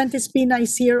Charita Puentespina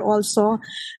is here also.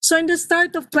 So in the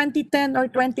start of 2010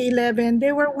 or 2011,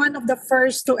 they were one of the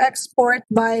first to export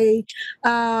by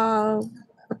to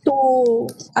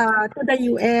the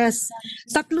US.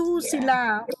 Tatlo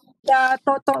sila.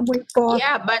 Toto Mulco.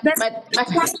 Yeah, but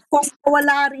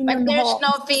Wala rin But yun there's ho.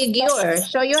 no figure.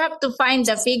 So you have to find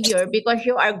the figure because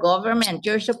you are government.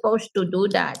 You're supposed to do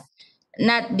that,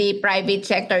 not the private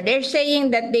sector. They're saying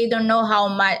that they don't know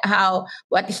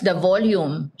what is the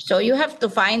volume. So you have to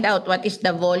find out what is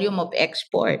the volume of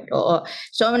export. Oo.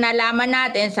 So nalaman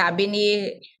natin, sabi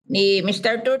ni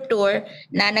Mr. Turtur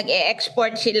na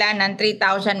nag-e-export sila ng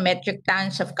 3,000 metric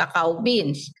tons of cacao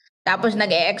beans. Tapos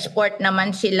nag-e-export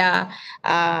naman sila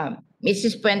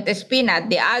Mrs. Puentespina,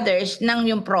 the others, ng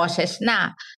yung process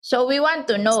na. So we want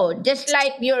to know, just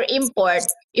like your import,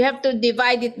 you have to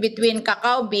divide it between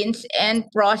cacao beans and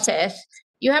process.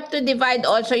 You have to divide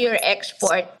also your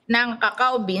export ng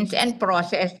cacao beans and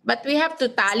process. But we have to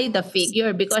tally the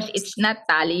figure because it's not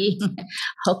tallying.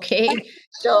 Okay?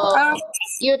 So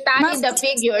you tally the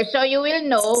figure so you will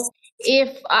know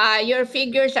if your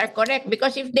figures are correct.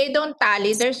 Because if they don't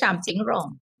tally, there's something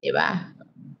wrong. Diba?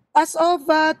 As of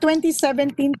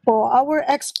 2017 po, our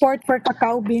export for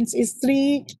cacao beans is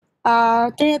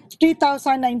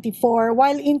 3,094,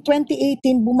 while in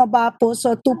 2018 bumaba po,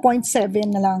 so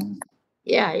 2.7 na lang.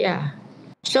 Yeah.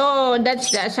 So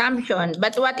that's the assumption.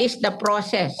 But what is the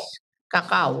process?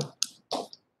 Cacao.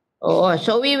 Oh,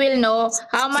 so we will know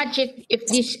how much if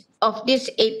this of this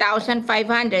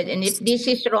 8,500, and if this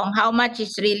is wrong, how much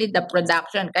is really the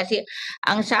production? Kasi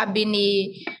ang sabi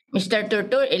ni Mr.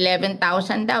 Turtur, 11,000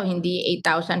 daw, hindi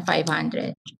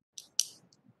 8,500.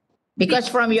 Because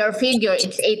from your figure,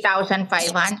 it's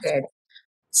 8,500.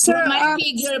 Sir, My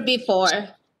figure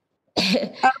before,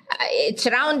 it's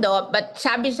round up, but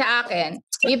sabi sa akin,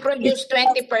 we produce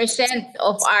 20%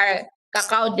 of our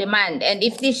cacao demand. And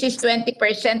if this is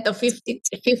 20% of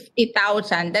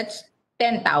 50,000, that's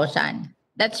 10,000.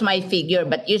 That's my figure.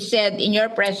 But you said in your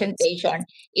presentation,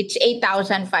 it's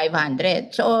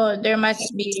 8,500. So there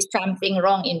must be something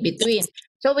wrong in between.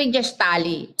 So we just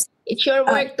tally. It's your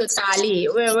work to tally.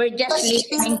 We're just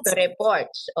listening to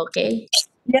reports, okay?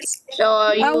 yes.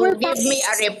 So you give me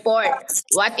a report.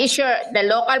 What is the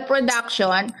local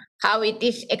production, how it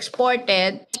is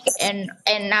exported,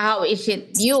 and how is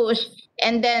it used,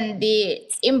 And then the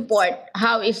import,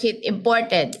 how is it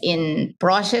imported? In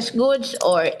processed goods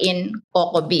or in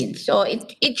cocoa beans? So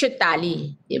it should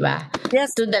tally, di ba?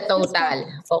 Yes. To the total.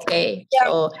 Okay? Yeah.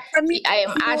 So For me, I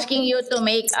am asking you to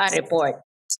make a report.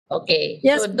 Okay?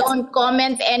 Yes, So don't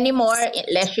comment anymore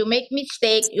unless you make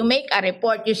mistake. You make a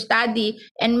report, you study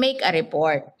and make a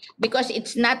report because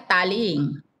it's not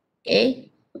tallying. Okay?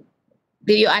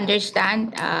 Do you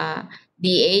understand?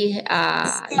 DA,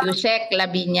 Yusek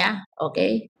Labinya?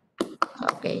 Okay?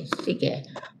 Okay, sige.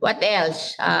 What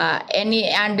else?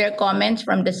 Any other comments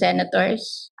from the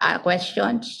senators?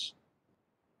 Questions?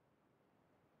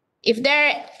 If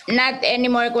there are not any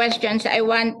more questions, I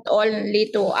want only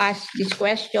to ask this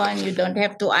question. You don't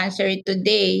have to answer it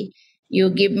today. You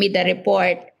give me the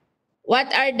report. What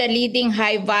are the leading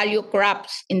high value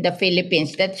crops in the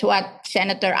Philippines? That's what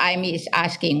Senator Amy is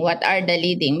asking. What are the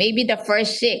leading? Maybe the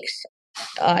first six,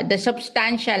 the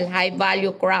substantial high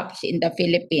value crops in the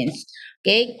Philippines.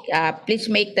 Okay, please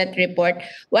make that report.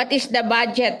 What is the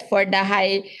budget for the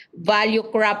high value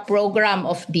crop program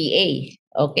of DA?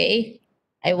 Okay,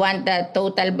 I want the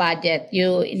total budget.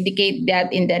 You indicate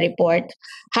that in the report.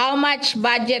 How much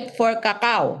budget for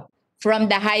cacao from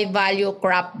the high value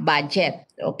crop budget?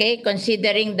 Okay,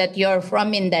 considering that you're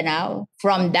from Mindanao,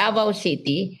 from Davao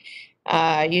City,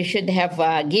 you should have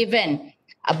given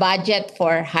a budget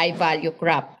for high value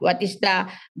crop. What is the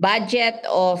budget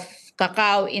of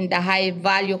cacao in the high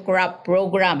value crop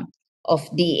program of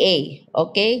DA?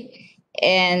 Okay,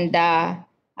 and uh,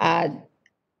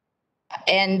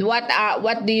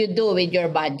 what do you do with your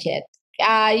budget?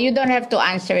 You don't have to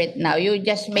answer it now. You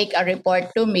just make a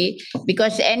report to me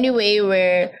because anyway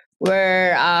we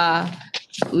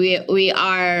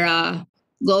are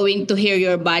going to hear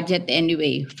your budget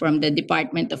anyway from the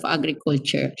Department of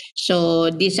Agriculture. So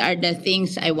these are the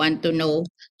things I want to know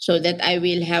so that I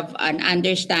will have an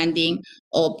understanding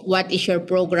of what is your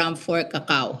program for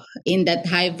cacao in that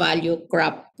high value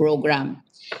crop program.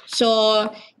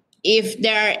 So if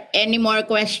there are any more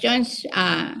questions,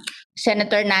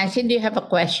 Senator Nancy, do you have a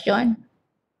question?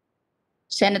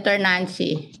 Senator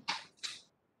Nancy.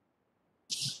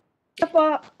 Ano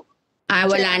po,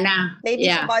 Wala na. maybe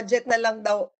Yeah. sa budget na lang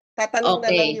daw. Tatanong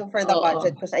na lang Okay. yung for the Oo.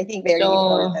 budget because I think very So,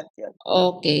 important yun.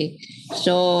 Okay.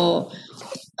 So,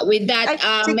 with that,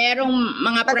 Ay, merong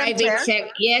mga Madam private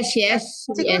Chair? Yes.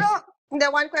 Siguro, hindi,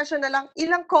 one question na lang.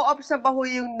 Ilang co-ops na ba ho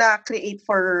yung na-create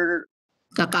for...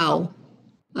 Cacao.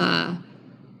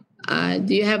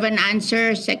 Do you have an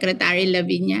answer, Secretary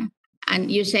Lavinia?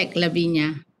 And Yusek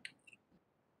Lavinia?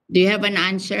 Do you have an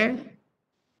answer?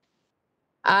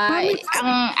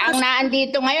 Ang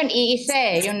naandito ngayon,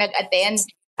 iisa yung nag-attend.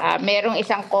 Merong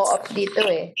isang co-op dito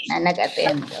na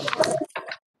nag-attend.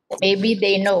 Maybe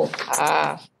they know.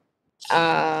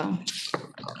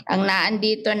 Ang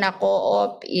naandito na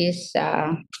co-op is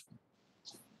saan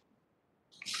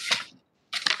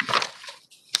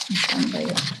ba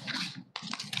yun?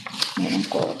 Merong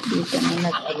co-op dito na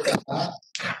nag-attend.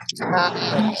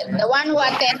 The one who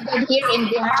attended here in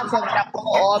behalf of the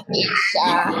co-op is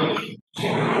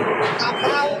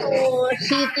Cacao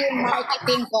City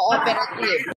Marketing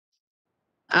Cooperative.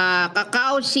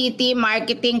 Cacao City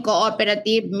Marketing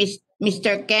Cooperative,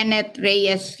 Mr. Kenneth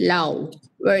Reyes Lau.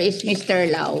 Where is Mr.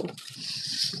 Lau?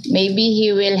 Maybe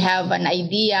he will have an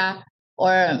idea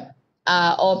or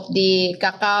of the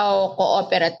cacao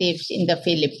cooperatives in the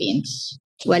Philippines.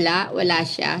 Wala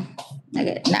siya.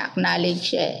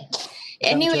 Na-acknowledge siya.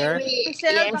 Anyway,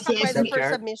 Sir, baka pwede for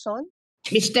Chair. submission?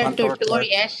 Mr. One for Tutur, report.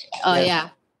 yes. Yes.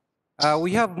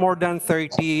 We have more than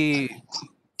 30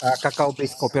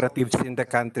 cacao-based cooperatives in the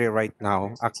country right now,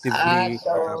 actively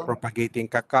propagating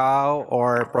cacao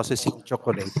or processing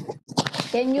chocolate.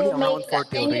 Can you Around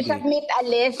 40 already. submit a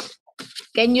list?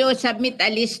 Can you submit a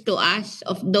list to us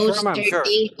of those Sure, ma'am, 30 sure.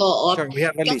 co-op? Sure, we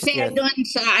have a list, Kasi yes.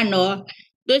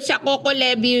 doon sa Coco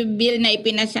Levy bill na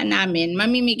ipinasa namin,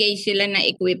 mamimigay sila ng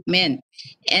equipment.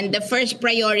 And the first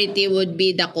priority would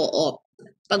be the co-op.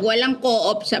 Pag walang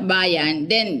co-op sa bayan,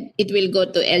 then it will go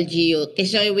to LGU.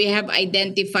 Kasi we have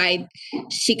identified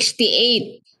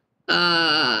 68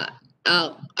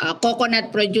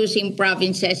 coconut producing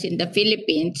provinces in the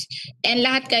Philippines, and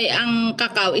lahat ang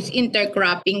cacao is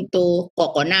intercropping to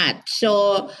coconut.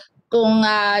 So kung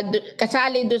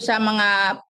kasali do sa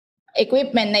mga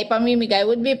equipment na ipamimigay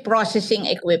would be processing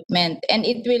equipment, and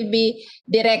it will be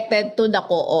directed to the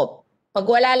co-op. Pag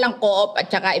wala lang co-op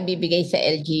at saka ibibigay sa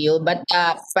LGU, but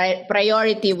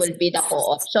priority will be the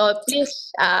co-op. So please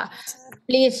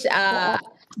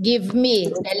give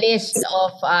me the list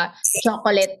of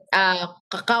chocolate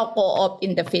cacao co-op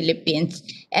in the Philippines.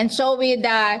 And so with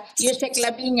Yusek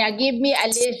Lavinia, give me a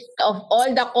list of all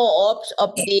the co-ops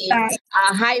of the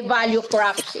high value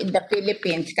crops in the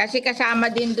Philippines. Kasi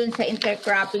kasama din dun sa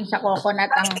intercropping sa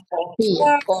coconut ang coffee.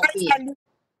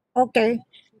 Okay.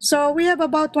 So we have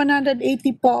about 180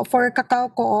 po for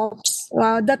cacao co-ops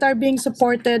that are being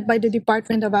supported by the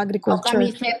Department of O Agriculture.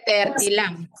 kami set 30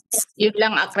 lang. Yun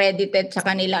lang accredited sa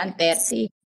kanila ang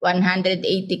 30.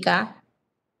 180 ka.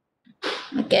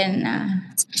 You can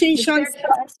Associations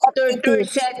Tur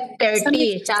said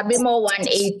 30. Sabi mo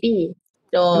 180.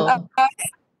 So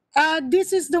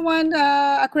this is the one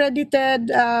accredited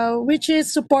which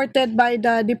is supported by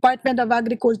the Department of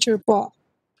Agriculture po.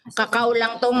 cacao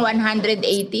lang tong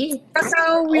 180.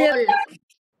 Cacao All.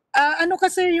 ano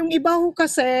kasi yung iba ho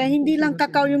kasi hindi lang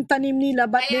cacao yung tanim nila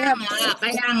but they have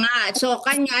Kaya nga. So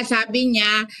kanya sabi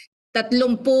niya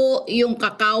 30 yung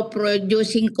cacao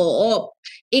producing co-op.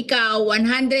 Ikaw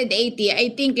 180,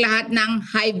 I think lahat ng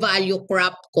high value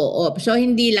crop co-op. So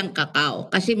hindi lang cacao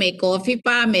kasi may coffee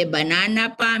pa, may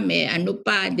banana pa, may ano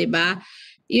pa, 'di ba?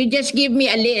 You just give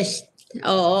me a list.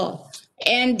 Oo.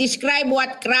 And describe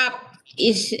what crop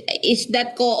is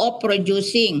that co-op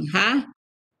producing, ha?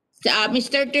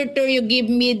 Mr. Turtur, you give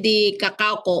me the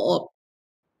cacao co-op.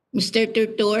 Mr.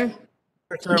 Turtur?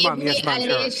 Sure, Give ma'am. me Yes, a ma'am.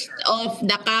 Sure. list of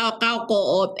the cacao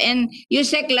co-op, and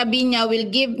Yusek Lavinia will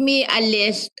give me a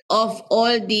list of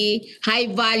all the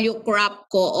high value crop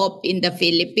co-op in the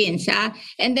Philippines, ha?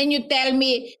 And then you tell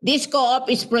me this co-op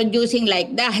is producing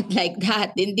like that, like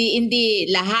that.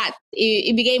 Hindi lahat.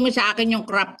 Ibigay mo sa akin yung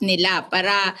crop nila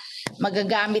para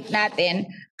magagamit natin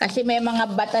kasi may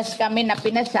mga batas kami na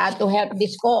pinasa to help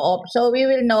this co-op, so we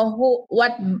will know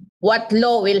what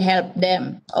law will help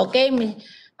them. Okay?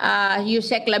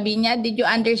 Yusek Lavinia, did you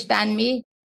understand me?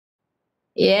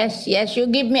 Yes, you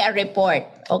give me a report.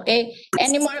 Okay?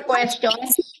 Any more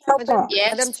questions? Madam,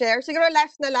 Yes. Madam Chair, siguro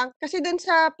last na lang. Kasi dun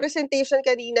sa presentation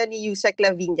kanina ni Yusek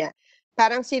Lavinia,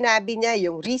 parang sinabi niya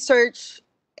yung research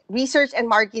and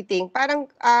marketing, parang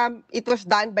it was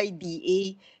done by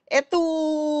DA. To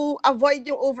avoid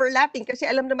yung overlapping, kasi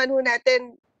alam naman ho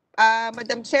natin,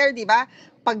 Madam Chair, di ba?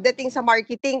 Pagdating sa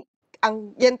marketing,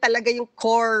 yan talaga yung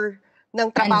core ng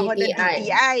trabaho ng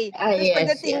DTI. Tapos yes,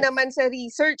 pagdating yes. naman sa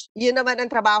research, yun naman ang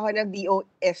trabaho ng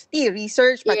DOST,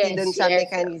 research pati dun sa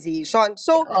mechanization.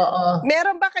 So,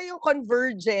 meron ba kayong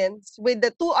convergence with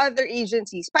the two other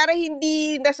agencies para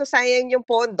hindi nasasayang yung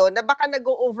pondo na baka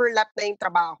nag-overlap na yung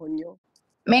trabaho nyo?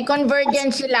 May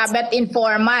convergence sila but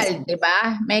informal, di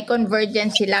ba? May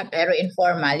convergence sila pero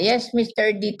informal. Yes,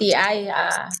 Mr. DTI.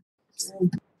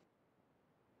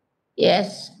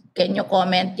 Yes. Can you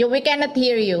comment? We cannot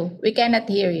hear you. We cannot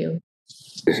hear you.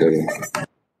 Sorry.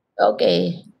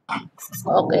 Okay.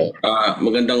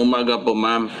 Magandang umaga po,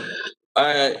 ma'am.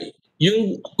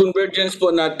 Yung convergence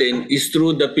po natin is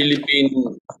through the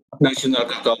Philippine National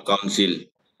Cacao Council,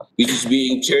 which is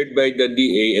being chaired by the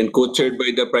DA and co-chaired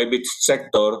by the private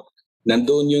sector.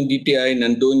 Nandoon yung DTI,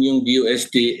 nandoon yung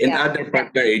DOST and other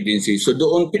partner agencies. So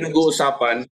doon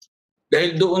pinag-uusapan.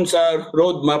 Dahil doon sa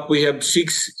roadmap, we have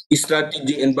 6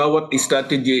 strategy and bawat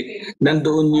strategy,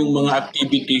 nandoon yung mga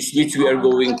activities which we are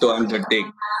going to undertake.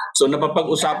 So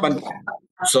napapag-usapan.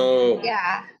 So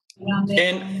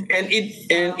and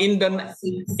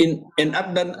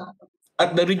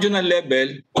at the regional level,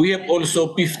 we have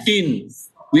also 15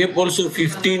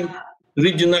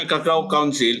 regional cacao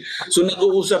council. So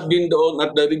nag-uusap din doon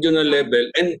at the regional level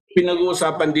and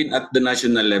pinag-uusapan din at the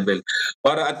national level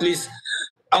para at least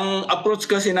ang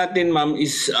approach kasi natin, ma'am,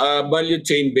 is value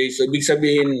chain based. So, ibig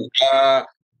sabihin,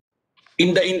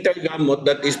 in the intergamot,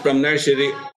 that is from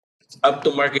nursery up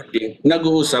to marketing,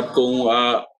 nag-uusap kung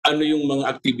ano yung mga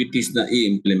activities na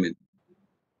i-implement.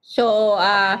 So,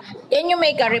 can you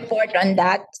make a report on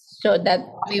that so that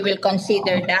we will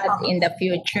consider that in the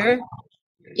future?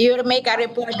 You make a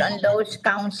report on those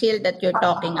council that you're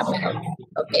talking about.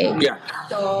 Okay? Yeah.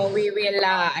 So we will,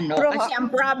 kasi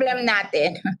ang problem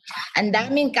natin, ang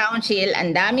daming council,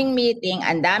 ang daming meeting,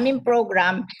 ang daming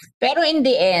program, pero in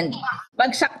the end,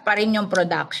 bagsak pa rin yung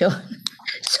production.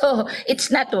 So,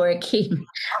 it's not working.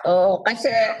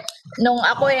 Kasi nung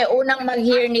ako unang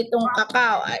mag-hear nitong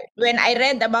cacao, when I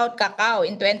read about cacao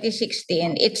in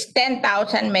 2016, it's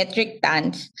 10,000 metric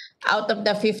tons out of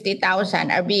the 50,000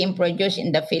 are being produced in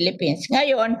the Philippines.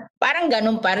 Ngayon, parang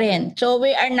ganun pa rin. So,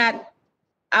 we are not,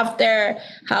 after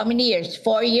how many years?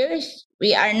 4 years?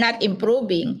 We are not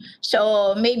improving.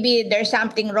 So maybe there's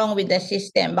something wrong with the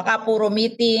system. Baka puro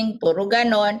meeting, puro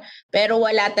ganon, pero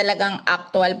wala talagang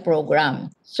actual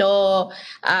program. So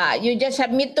you just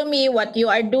submit to me what you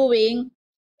are doing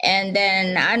And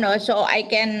then so I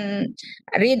can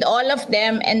read all of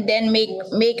them and then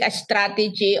make a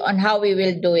strategy on how we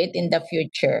will do it in the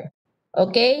future.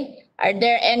 Okay? Are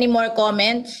there any more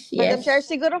comments? Madam Yes. Chair,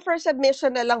 siguro for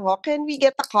submission na lang ho, can we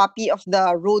get a copy of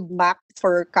the roadmap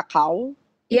for Cacao?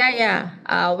 Yeah.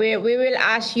 We will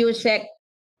ask you, Sec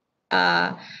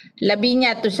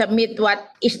Lavinia, to submit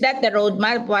what is that the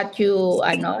roadmap, what you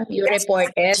you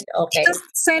reported. Okay, so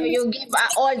Send you give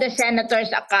all the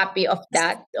senators a copy of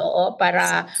that, oo,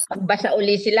 para magbasa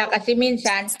uli sila kasi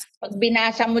minsan pag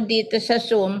binasa mo dito sa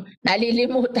Zoom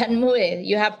nalilimutan mo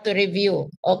you have to review.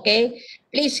 Okay,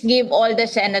 please give all the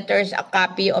senators a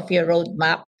copy of your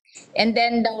roadmap. And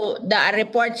then the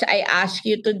reports I ask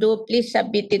you to do, please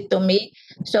submit it to me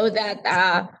so that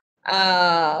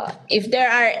if there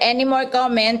are any more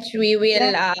comments, we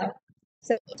will.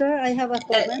 Sir, I have a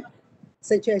comment,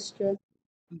 suggestion.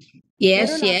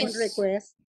 Yes, Meron akong yes,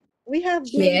 request. We have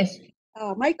made, yes.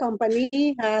 my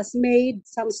company has made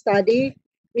some study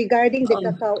regarding the Oh,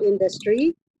 cacao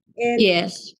industry, and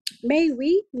yes. may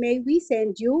we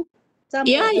send you some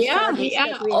Yeah, of the yeah, studies yeah.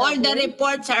 that we All have the made?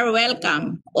 reports are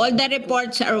welcome. All the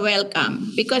reports are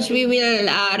welcome because we will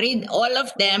read all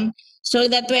of them so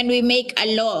that when we make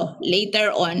a law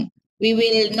later on, we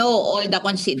will know all the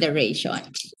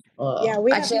considerations. Yeah, we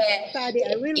have Kasi, this study.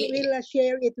 I will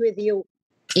share it with you.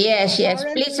 yes, yes.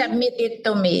 Please Apparently, submit it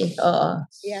to me.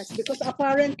 yes, because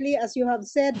apparently, as you have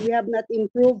said, we have not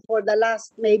improved for the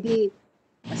last maybe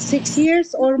 6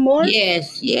 years or more.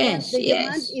 Yes, But yes, the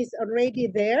demand yes. is already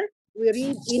there. We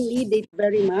need it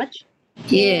very much.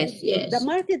 Yes, And the yes,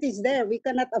 market is there. We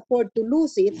cannot afford to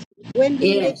lose it when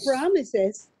we make yes,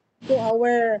 promises to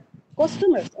our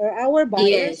customers or our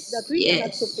buyers that yes, we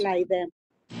cannot yes. supply them.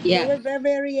 So Yeah. we're very,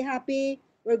 very happy.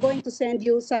 We're going to send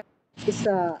you some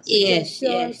Yes, suggestions,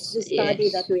 yes, the study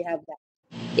that yes. we have done.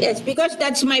 Yes, because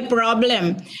that's my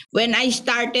problem. When I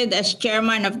started as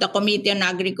chairman of the Committee on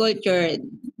Agriculture,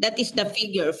 that is the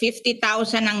figure.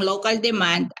 50,000 ang local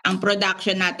demand, ang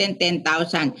production natin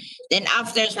 10,000. Then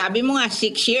after, sabi mo nga,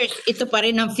 6 years, ito pa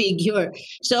rin ang figure.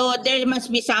 So there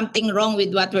must be something wrong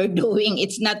with what we're doing.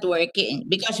 It's not working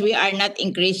because we are not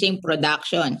increasing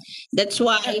production. That's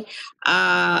why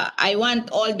I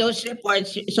want all those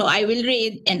reports. So I will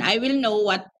read and I will know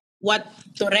what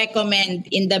to recommend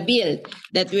in the bill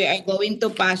that we are going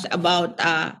to pass about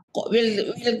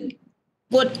we'll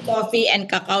put coffee and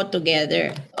cacao together.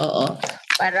 Oo.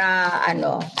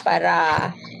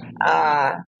 Para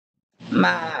uh,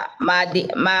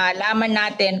 malaman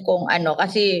natin kung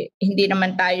kasi hindi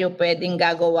naman tayo pwedeng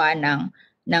gagawa ng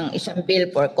isang bill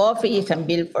for coffee, isang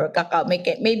bill for cacao.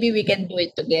 Maybe we can do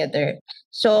it together.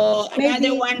 So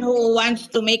another Maybe one who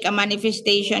wants to make a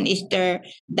manifestation is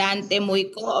Dante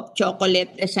Muico of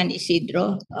Chocolate de San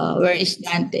Isidro. Where is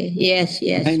Dante? Yes,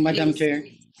 yes. Hi, Madam Please. Chair.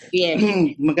 Yes.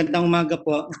 Magandang umaga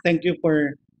po. Thank you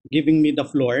for giving me the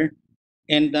floor.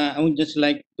 And I would just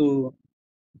like to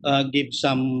give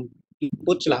some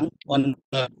inputs lang on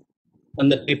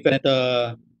the different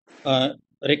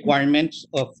requirements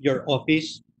of your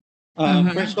office.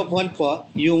 First of all po,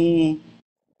 yung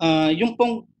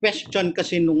pong question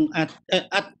kasi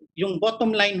at yung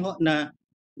bottom line ho na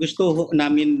gusto ho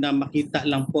namin na makita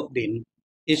lang po din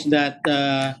is that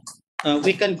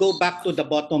we can go back to the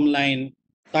bottom line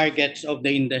targets of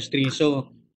the industry. So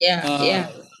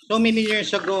so many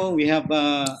years ago we have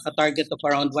a target of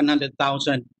around 100,000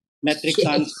 metric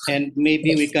tons, and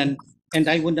maybe we can, and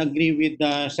I would agree with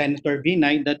Senator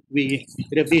Binay that we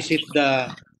revisit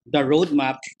the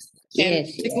roadmap. And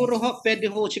Yes. siguro ho, pwede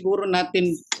ho siguro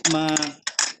natin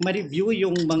ma-review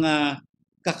yung mga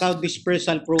cacao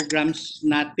dispersal programs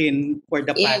natin for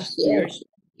the past years.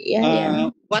 Yeah.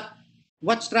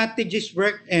 What strategies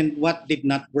worked and what did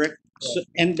not work. So,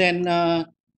 and then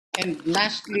and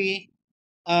lastly,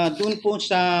 doon po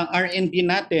sa R&D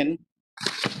natin,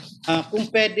 kung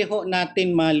pwede ho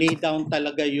natin ma-lay down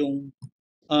talaga yung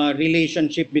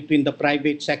relationship between the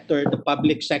private sector, the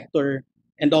public sector,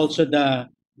 and also the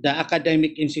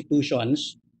academic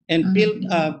institutions, and build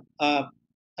a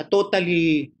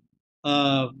totally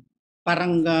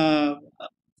parang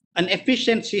an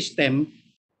efficient system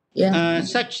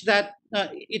such that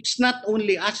it's not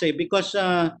only us because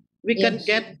we can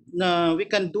we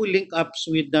can do link ups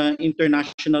with the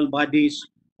international bodies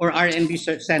or R&D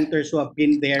centers who have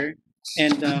been there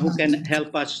and who can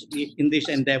help us in this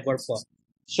endeavor po.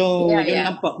 So yun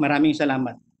lang po. Maraming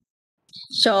salamat.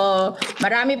 So,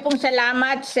 marami pong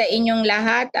salamat sa inyong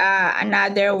lahat.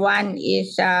 Another one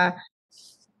is wala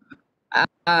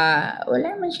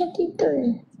man siya dito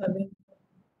eh.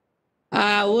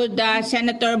 Would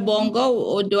Senator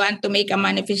Bongo would want to make a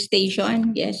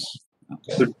manifestation? Yes.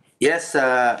 Okay. Yes,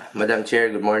 Madam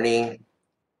Chair, good morning.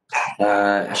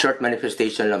 A short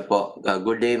manifestation lang po.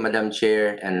 Good day, Madam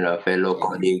Chair and fellow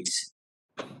colleagues.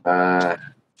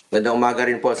 Magandang umaga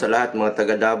rin po sa lahat, mga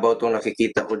taga Davao itong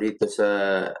nakikita ko dito sa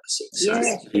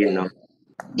Yes. screen. No?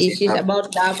 This is about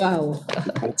Davao.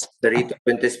 Rito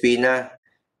Puentespina,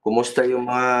 kumusta yung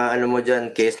mga ano mo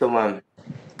dyan, keso, ma'am?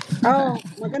 Oh,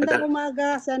 magandang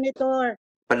umaga, Senator.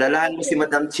 Padalahan mo si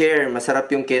Madam Chair, masarap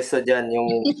yung keso dyan. Yung...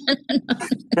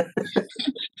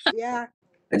 Yeah.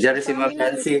 Nandiyan rin si Ma'am Family is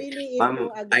Nancy. really Ma'am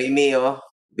into Aimee,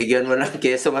 bigyan mo ng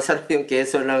keso. Masarap yung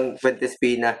keso ng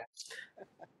Puentespina.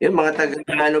 Yung mga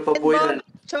taga-ano pa po yun.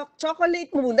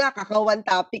 Chocolate muna, kakawan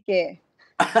topic eh.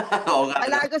 Oo nga.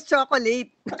 Malagos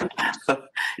chocolate.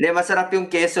 Hindi, masarap yung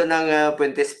keso ng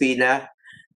Puentespina.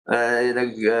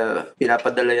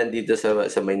 Pinapadala yan dito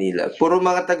sa Manila. Puro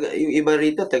mga yung iba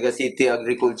rito, taga City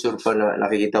Agriculture pa na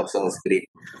nakikita ko sa screen.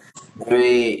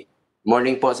 Anyway,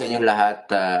 morning po sa inyong lahat.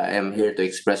 I'm here to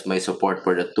express my support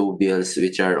for the two bills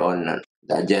which are on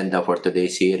the agenda for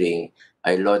today's hearing.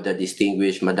 I laud the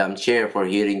distinguished Madam Chair for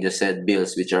hearing the said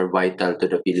bills which are vital to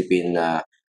the Philippine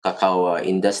cacao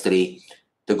industry.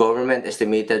 The government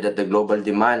estimated that the global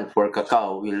demand for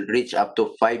cacao will reach up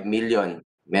to 5 million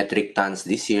metric tons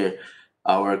this year.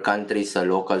 Our country's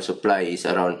local supply is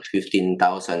around 15,000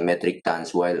 metric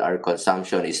tons, while our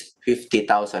consumption is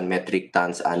 50,000 metric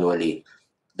tons annually.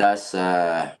 Thus,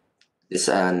 it's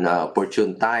an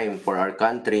opportune time for our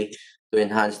country to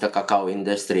enhance the cacao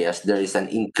industry as there is an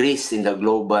increase in the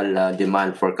global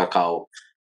demand for cacao.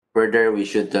 Further, we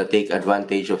should take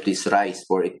advantage of this rise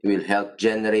for it will help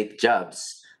generate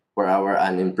jobs for our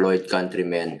unemployed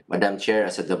countrymen. Madam Chair,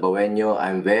 as a Davaoenyo,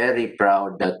 I'm very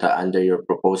proud that under your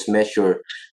proposed measure,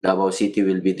 Davao City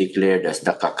will be declared as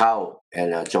the cacao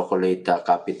and chocolate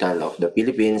capital of the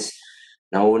Philippines.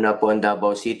 Nauna po ang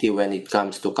Davao City when it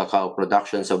comes to cacao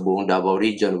production sa buong Davao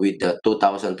region with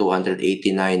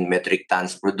 2,289 metric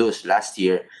tons produced last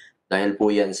year. Dahil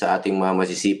po yan sa ating mga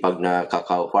masisipag na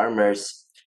cacao farmers.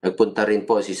 Nagpunta rin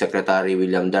po si Secretary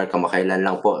William Dar kamakailan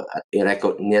lang po at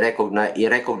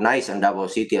i-recognize ang Davao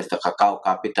City as the cacao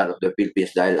capital of the Philippines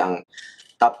dahil ang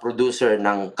top producer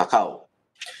ng cacao.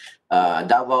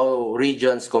 Davao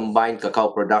region's combined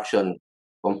cacao production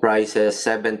comprises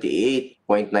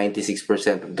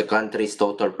 78.96% of the country's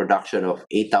total production of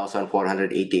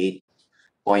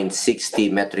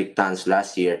 8,488.60 metric tons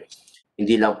last year.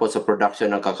 Hindi lang po sa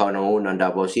production ng cacao ng unang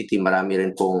Davao City, marami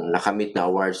rin pong nakamit na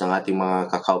awards ng ating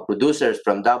mga cacao producers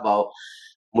from Davao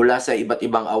mula sa iba't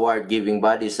ibang award-giving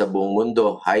bodies sa buong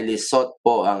mundo. Highly sought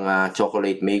po ang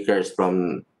chocolate makers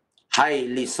from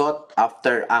highly sought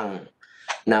after ang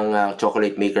ng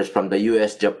chocolate makers from the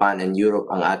US, Japan, and Europe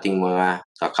ang ating mga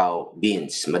cacao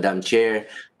beans. Madam Chair,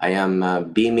 I am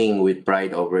beaming with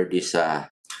pride over this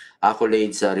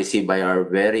accolades received by our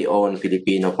very own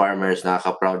Filipino farmers.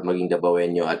 Nakaka-proud maging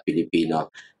Davaoenyo at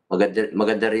Filipino.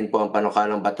 Maganda rin po ang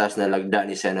panukalang batas na lagda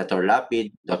ni Senator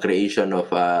Lapid. The creation of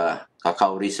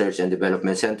Cacao Research and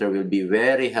Development Center will be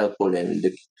very helpful in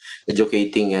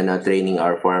educating and training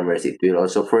our farmers. It will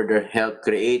also further help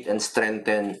create and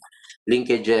strengthen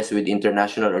linkages with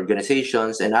international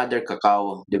organizations and other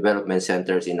cacao development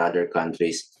centers in other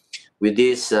countries. With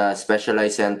this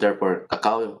specialized center for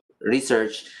cacao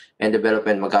research and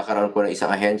development, magkakaroon po ng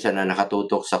isang ahensya na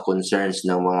nakatutok sa concerns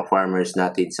ng mga farmers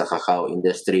natin sa cacao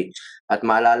industry. At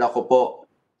maalala ko po,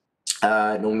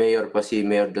 nung mayor pa si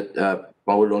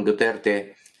Pangulong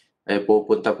Duterte, ay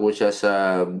pupunta po siya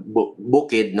sa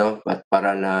bukid, no? At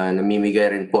para na namimigay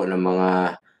rin po ng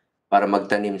mga, para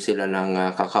magtanim sila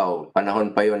ng cacao.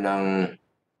 Panahon pa yon ng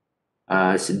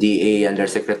DA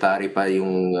Undersecretary pa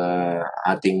yung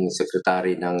ating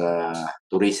Secretary ng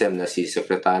Tourism na si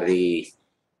Secretary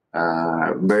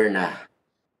Berna.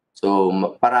 So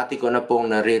parati ko na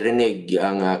pong naririnig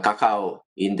ang cacao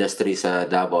industry sa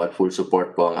Davao at full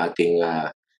support po ang ating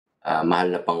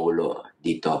mahal na Pangulo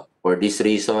dito. For these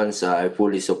reasons, I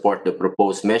fully support the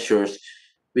proposed measures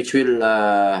which will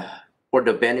for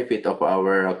the benefit of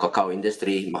our cacao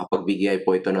industry, makapagbigay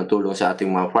po ito ng tulong sa ating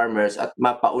mga farmers at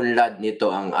mapaunlad nito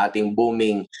ang ating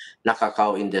booming na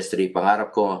cacao industry.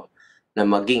 Pangarap ko na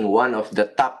maging one of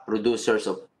the top producers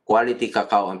of quality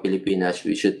cacao ang Pilipinas.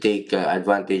 We should take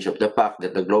advantage of the fact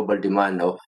that the global demand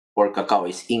for cacao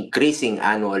is increasing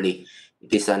annually.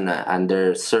 It is an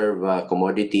underserved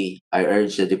commodity. I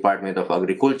urge the Department of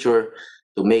Agriculture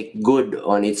to make good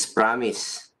on its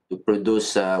promise to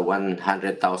produce 100,000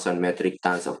 metric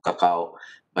tons of cacao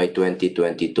by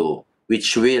 2022,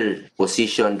 which will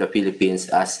position the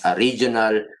Philippines as a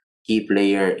regional key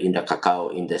player in the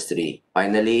cacao industry.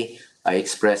 Finally, I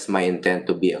express my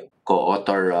intent to be a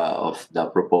co-author of the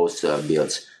proposed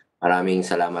bills. Maraming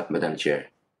salamat, Madam Chair.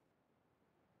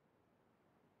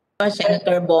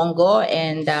 Senator Bongo,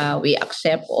 and we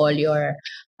accept all your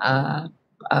uh,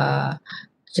 uh,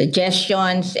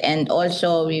 suggestions, and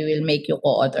also we will make you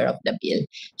co-author of the bill.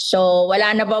 So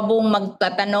wala na ba bung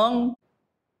magtatanong?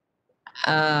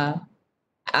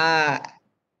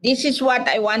 This is what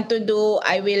I want to do.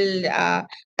 I will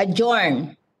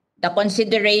adjourn the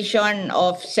consideration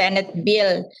of Senate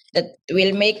bill that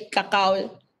will make Cacao,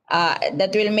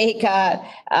 that will make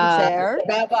Chair?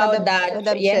 Davao that,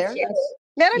 Madam yes, Chair? yes.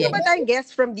 Meron na Yes. ba tayong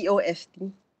guest from the OST?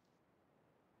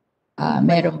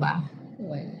 Meron ba?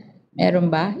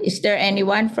 Meron ba? Is there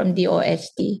anyone from the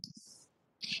OST?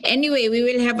 Anyway, we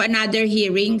will have another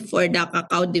hearing for the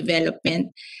Cacao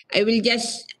development. I will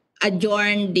just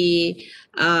adjourn the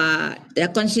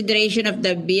consideration of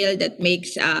the bill that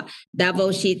makes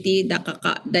Davao City the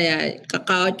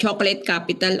cacao chocolate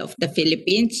capital of the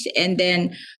Philippines, and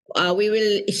then we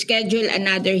will schedule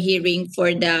another hearing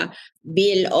for the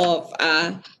bill of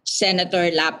Senator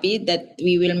Lapi that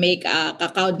we will make a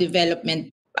cacao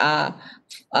development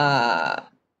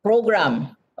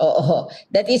program. Oo,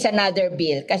 that is another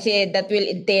bill kasi that will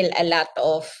entail a lot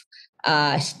of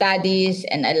studies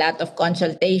and a lot of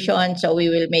consultation. So we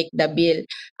will make the bill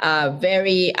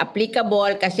very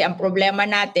applicable kasi ang problema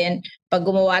natin, pag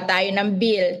gumawa tayo ng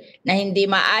bill na hindi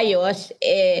maayos,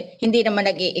 hindi naman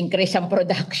nag-i-increase ang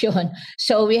production.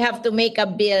 So we have to make a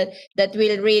bill that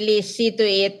will really see to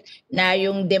it na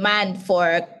yung demand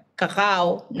for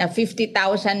cacao na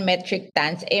 50,000 metric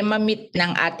tons ma-meet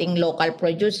ng ating local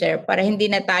producer para hindi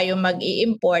na tayo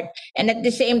mag-i-import, and at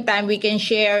the same time we can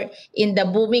share in the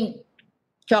booming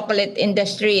chocolate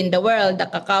industry in the world, the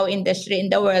cacao industry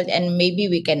in the world, and maybe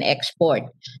we can export.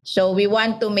 So we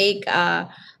want to make a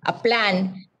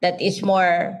plan that is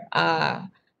more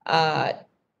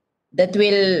that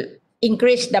will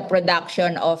increase the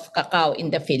production of cacao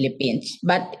in the Philippines.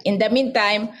 But in the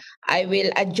meantime, I will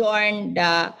adjourn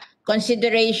the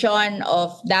consideration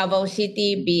of Davao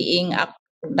City being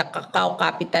the cacao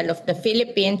capital of the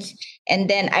Philippines, and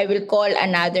then I will call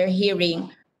another hearing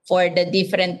for the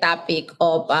different topic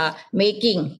of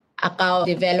making a cacao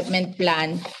development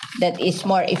plan that is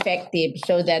more effective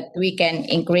so that we can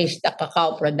increase the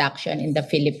cacao production in the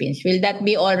Philippines. Will that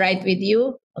be all right with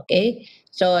you? Okay.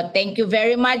 So thank you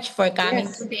very much for coming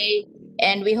Yes. today,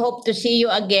 and we hope to see you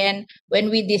again when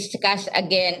we discuss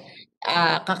again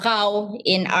cacao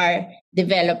in our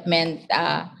development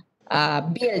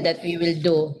bill that we will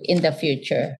do in the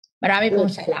future. Marami pong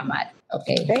salamat.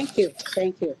 Okay. Thank you.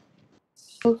 Thank you.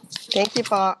 Thank you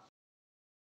po.